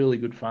 It was really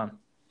good fun.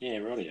 Yeah,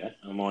 rightio.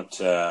 I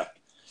might.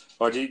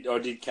 I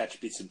did catch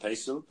bits and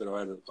pieces of it, but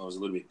I was a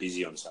little bit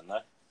busy on Sunday.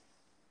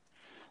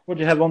 What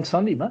did you have on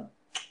Sunday, mate?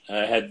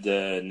 I had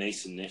the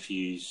niece and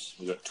nephews.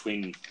 We got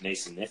twin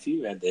niece and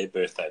nephew. Had their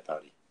birthday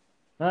party.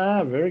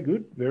 Very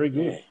good, very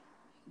good.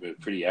 Yeah, a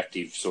pretty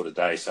active sort of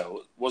day, so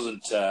it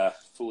wasn't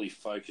fully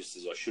focused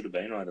as I should have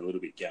been. I had a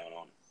little bit going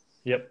on.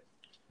 Yep.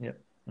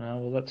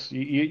 Well, that's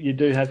you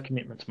do have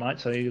commitments, mate.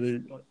 So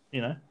you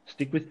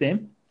stick with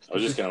them. I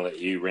was just going to let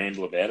you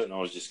ramble about it, and I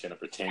was just going to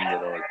pretend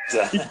that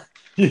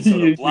I'd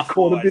sort of bluff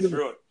my way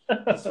through it.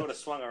 I sort of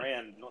swung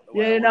around. Not the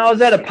way I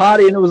was at a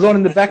party and it was on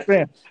in the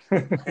background.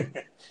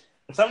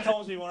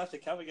 Sometimes we won't have to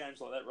cover games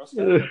like that,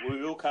 Roscoe, but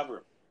we will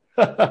cover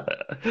them.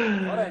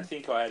 I don't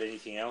think I had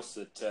anything else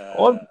that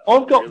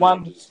I've got really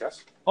one to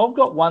discuss. I've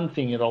got one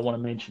thing that I want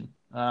to mention.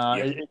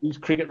 It is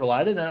cricket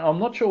related, and I'm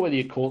not sure whether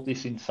you caught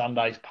this in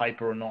Sunday's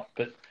paper or not,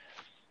 but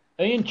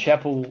Ian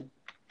Chappell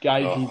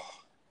gave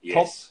his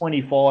top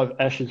 25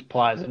 Ashes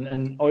players, and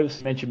I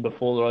obviously mentioned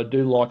before that I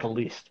do like a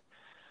list.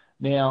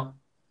 Now,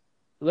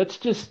 let's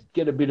just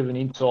get a bit of an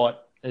insight,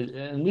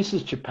 and this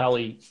is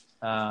Chappelli,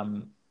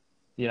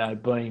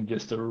 being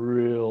just a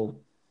real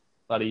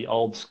bloody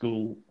old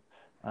school,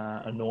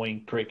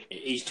 annoying prick.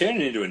 He's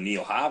turning into a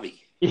Neil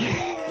Harvey.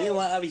 Neil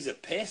Harvey's a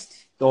pest.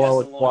 He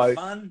Oh, doesn't like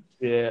fun.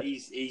 Yeah.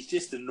 He's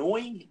just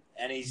annoying,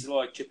 and he's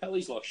like,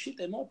 Chappelli's like, shit,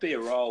 there might be a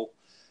role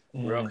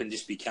where I can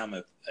just become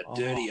a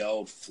dirty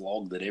old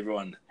flog that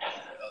everyone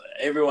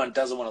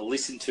doesn't want to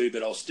listen to,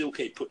 but I'll still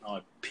keep putting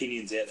my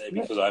opinions out there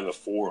because I have a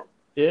forum.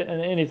 Yeah,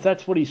 and if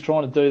that's what he's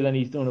trying to do, then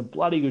he's doing a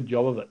bloody good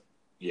job of it.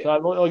 Yeah.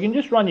 So I can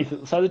just run you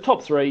through. So the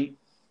top three,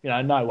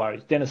 no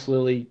worries. Dennis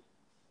Lilly,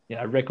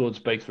 record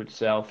speaks for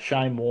itself.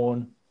 Shane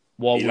Warne,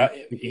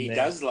 he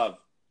does love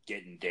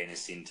getting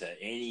Dennis into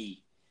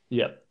any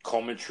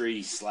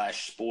commentary /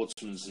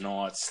 sportsman's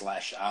night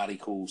 /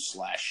 article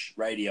 /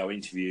 radio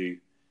interview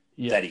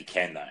that he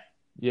can, though.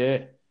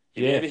 Yeah.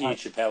 If you ever hear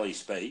Chappelli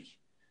speak,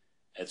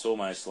 it's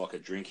almost like a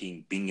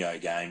drinking bingo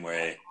game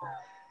where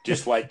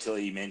just wait till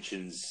he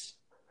mentions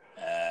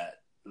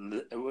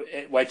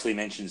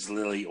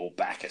Lilly or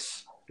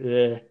Bacchus.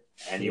 Yeah.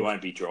 And you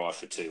won't be dry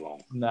for too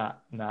long. Nah.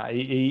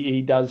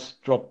 He does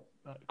drop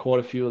quite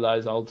a few of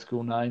those old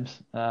school names.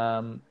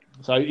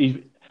 So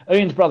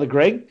Ian's brother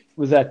Greg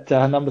was at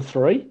number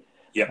 3.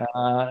 Yep.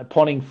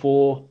 Ponting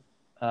 4,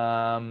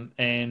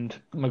 and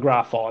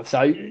McGrath 5.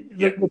 So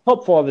the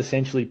top 5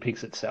 essentially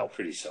picks itself.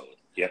 Pretty solid.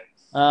 Yep.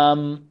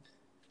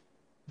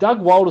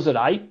 Doug Walters at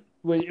 8,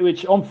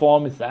 which I'm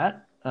fine with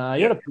that.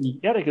 He had a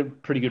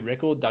pretty good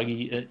record,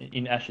 Dougie,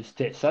 in Ashes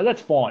Test, so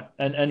that's fine.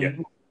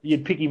 And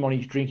you'd pick him on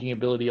his drinking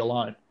ability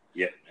alone.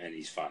 Yeah, and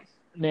he's fun.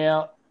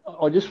 Now,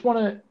 I just want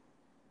to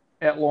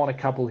outline a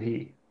couple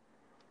here.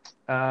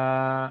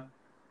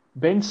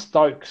 Ben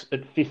Stokes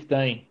at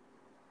 15.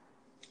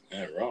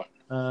 Yeah, right.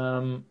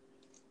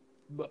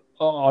 But,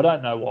 I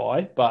don't know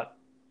why, but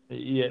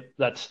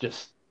that's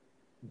just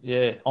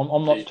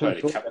I'm not too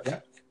sure.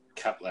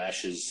 Couple of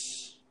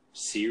Ashes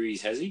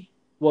series, has he?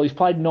 Well, he's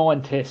played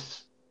 9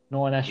 tests,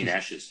 9 Ashes. In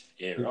Ashes,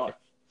 right.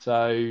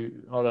 So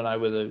I don't know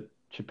whether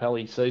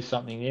Chappelli sees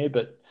something there,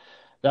 but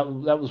that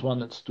was one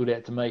that stood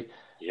out to me.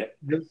 Yep.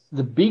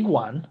 The big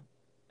one.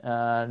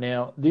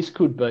 Now this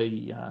could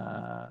be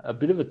a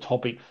bit of a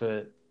topic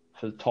for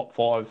the top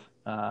 5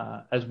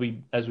 as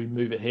we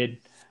move ahead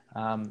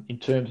in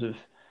terms of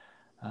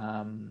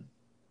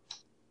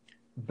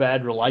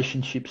bad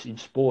relationships in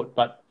sport.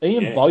 But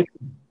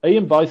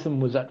Ian Botham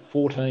was at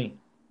 14.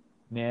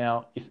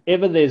 Now, if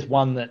ever there's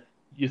one that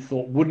you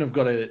thought wouldn't have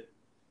got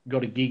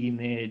a gig in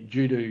there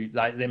due to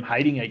them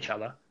hating each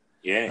other,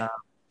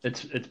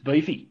 it's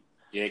Beefy.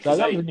 Yeah, because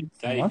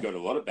they've got a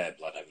lot of bad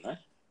blood, haven't they?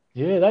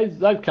 Yeah,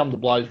 they've come to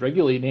blows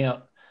regularly.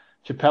 Now,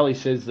 Chappelli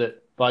says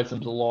that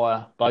Botham's a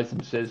liar.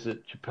 Botham says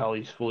that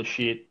Chappelli's full of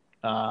shit.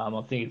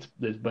 I think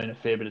there's been a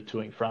fair bit of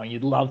toing throwing.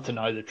 You'd love to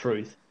know the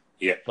truth.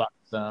 Yeah. But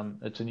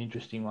it's an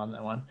interesting one,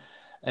 that one.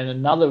 And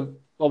another,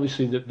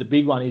 obviously, the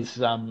big one is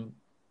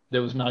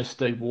there was no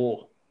Steve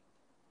Waugh.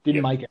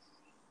 Didn't make it.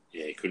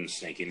 Yeah, he couldn't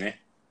sneak in there.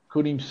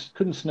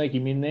 Couldn't sneak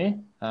him in there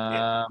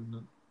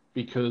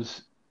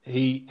because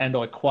he, and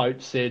I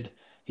quote, said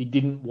he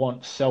didn't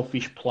want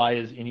selfish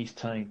players in his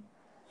team.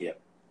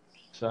 Yep.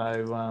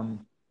 So,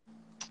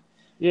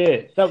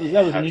 that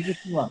was an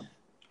interesting one.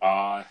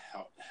 I'll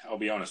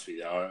be honest with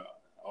you.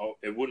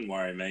 It wouldn't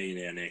worry me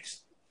in our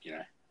next,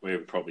 we're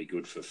probably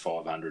good for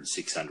 500,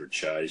 600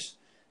 shows.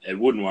 It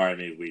wouldn't worry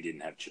me if we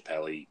didn't have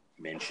Chappelli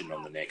mentioned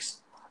on the next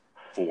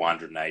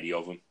 480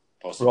 of them,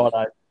 possibly.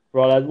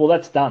 Righto. Well,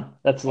 that's done.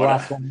 That's the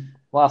last time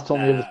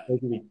we ever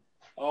speak of him.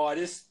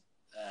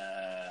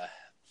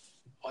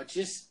 I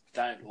just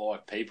don't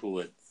like people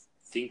that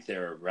think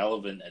they're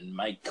irrelevant and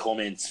make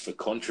comments for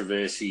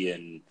controversy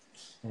and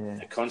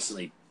are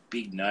constantly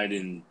big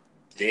noting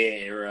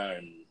their era,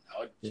 and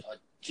I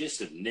just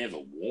have never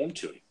warmed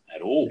to him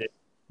at all. Yeah.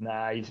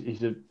 Nah, I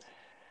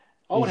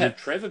would have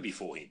Trevor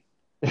before him.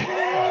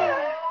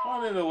 I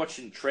remember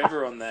watching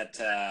Trevor on that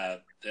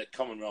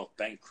Commonwealth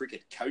Bank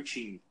cricket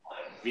coaching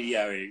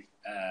video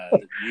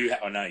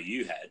that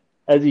you had.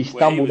 As he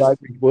stumbled over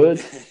his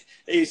words.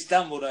 He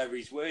stumbled over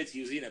his words.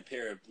 He was in a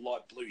pair of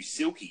light blue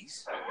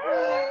silkies.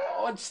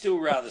 I'd still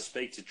rather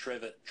speak to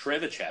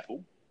Trevor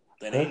Chappell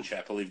than Ian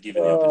Chappell if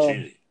given the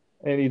opportunity.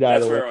 Any day.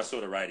 That's where I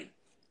sort of rate him.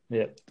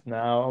 Yeah.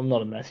 No, I'm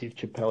not a massive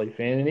Chappelli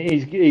fan. And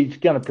he's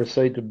going to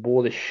proceed to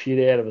bore the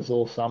shit out of us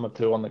all summer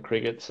too on the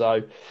cricket.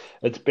 So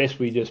it's best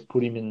we just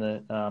put him in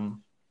the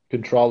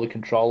control the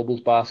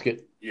controllables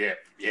basket. Yeah,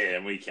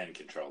 and we can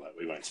control that.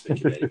 We won't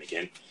speak about him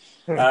again.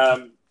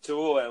 To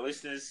all our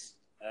listeners,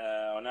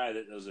 I know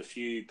that there was a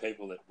few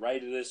people that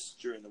rated us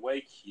during the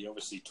week. You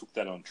obviously took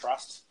that on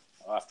trust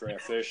after our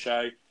first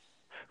show.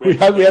 We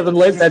hope we haven't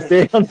let that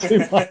down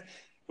too much.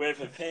 We're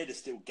prepared to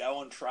still go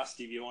on trust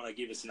if you want to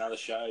give us another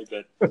show,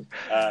 but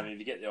if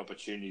you get the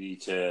opportunity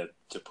to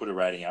put a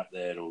rating up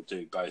there, it'll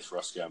do both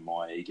Roscoe and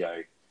my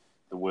ego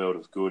the world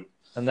of good.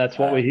 And that's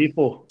what we're here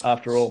for,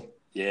 after all.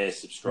 Yeah,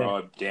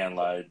 subscribe,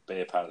 download,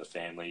 be a part of the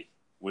family.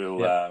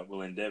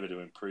 We'll endeavour to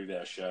improve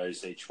our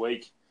shows each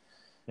week.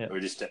 Yep. We're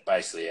just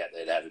basically out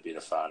there to have a bit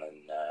of fun,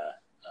 and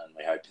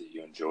we hope that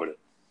you enjoyed it.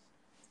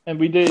 And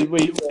we do.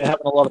 We're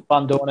having a lot of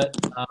fun doing it.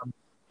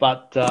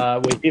 But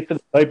we're here for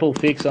the people,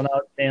 Fix. I know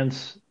it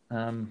sounds...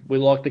 we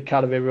like the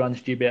cut of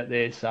everyone's jib out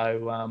there,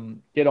 so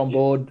get on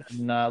board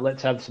and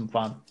let's have some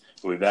fun.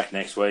 We'll be back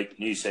next week.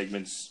 New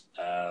segments,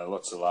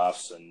 lots of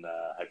laughs, and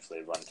hopefully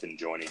everyone can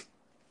join in.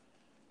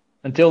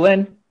 Until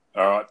then,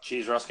 All right.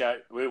 Cheers, Roscoe.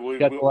 I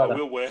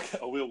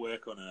will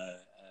work on a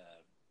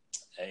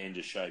end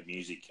of show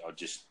music. I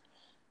just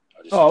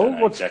don't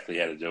know exactly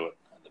how to do it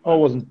at the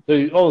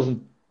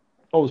moment.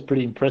 I was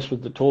pretty impressed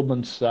with the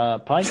Taubman's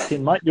paint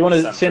tin, mate. You want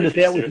to send us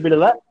out with a bit of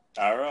that?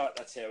 All right.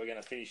 That's how we're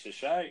going to finish the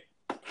show.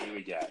 Here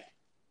we go.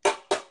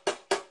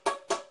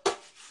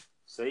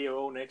 See you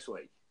all next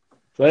week.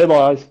 See you,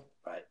 boys.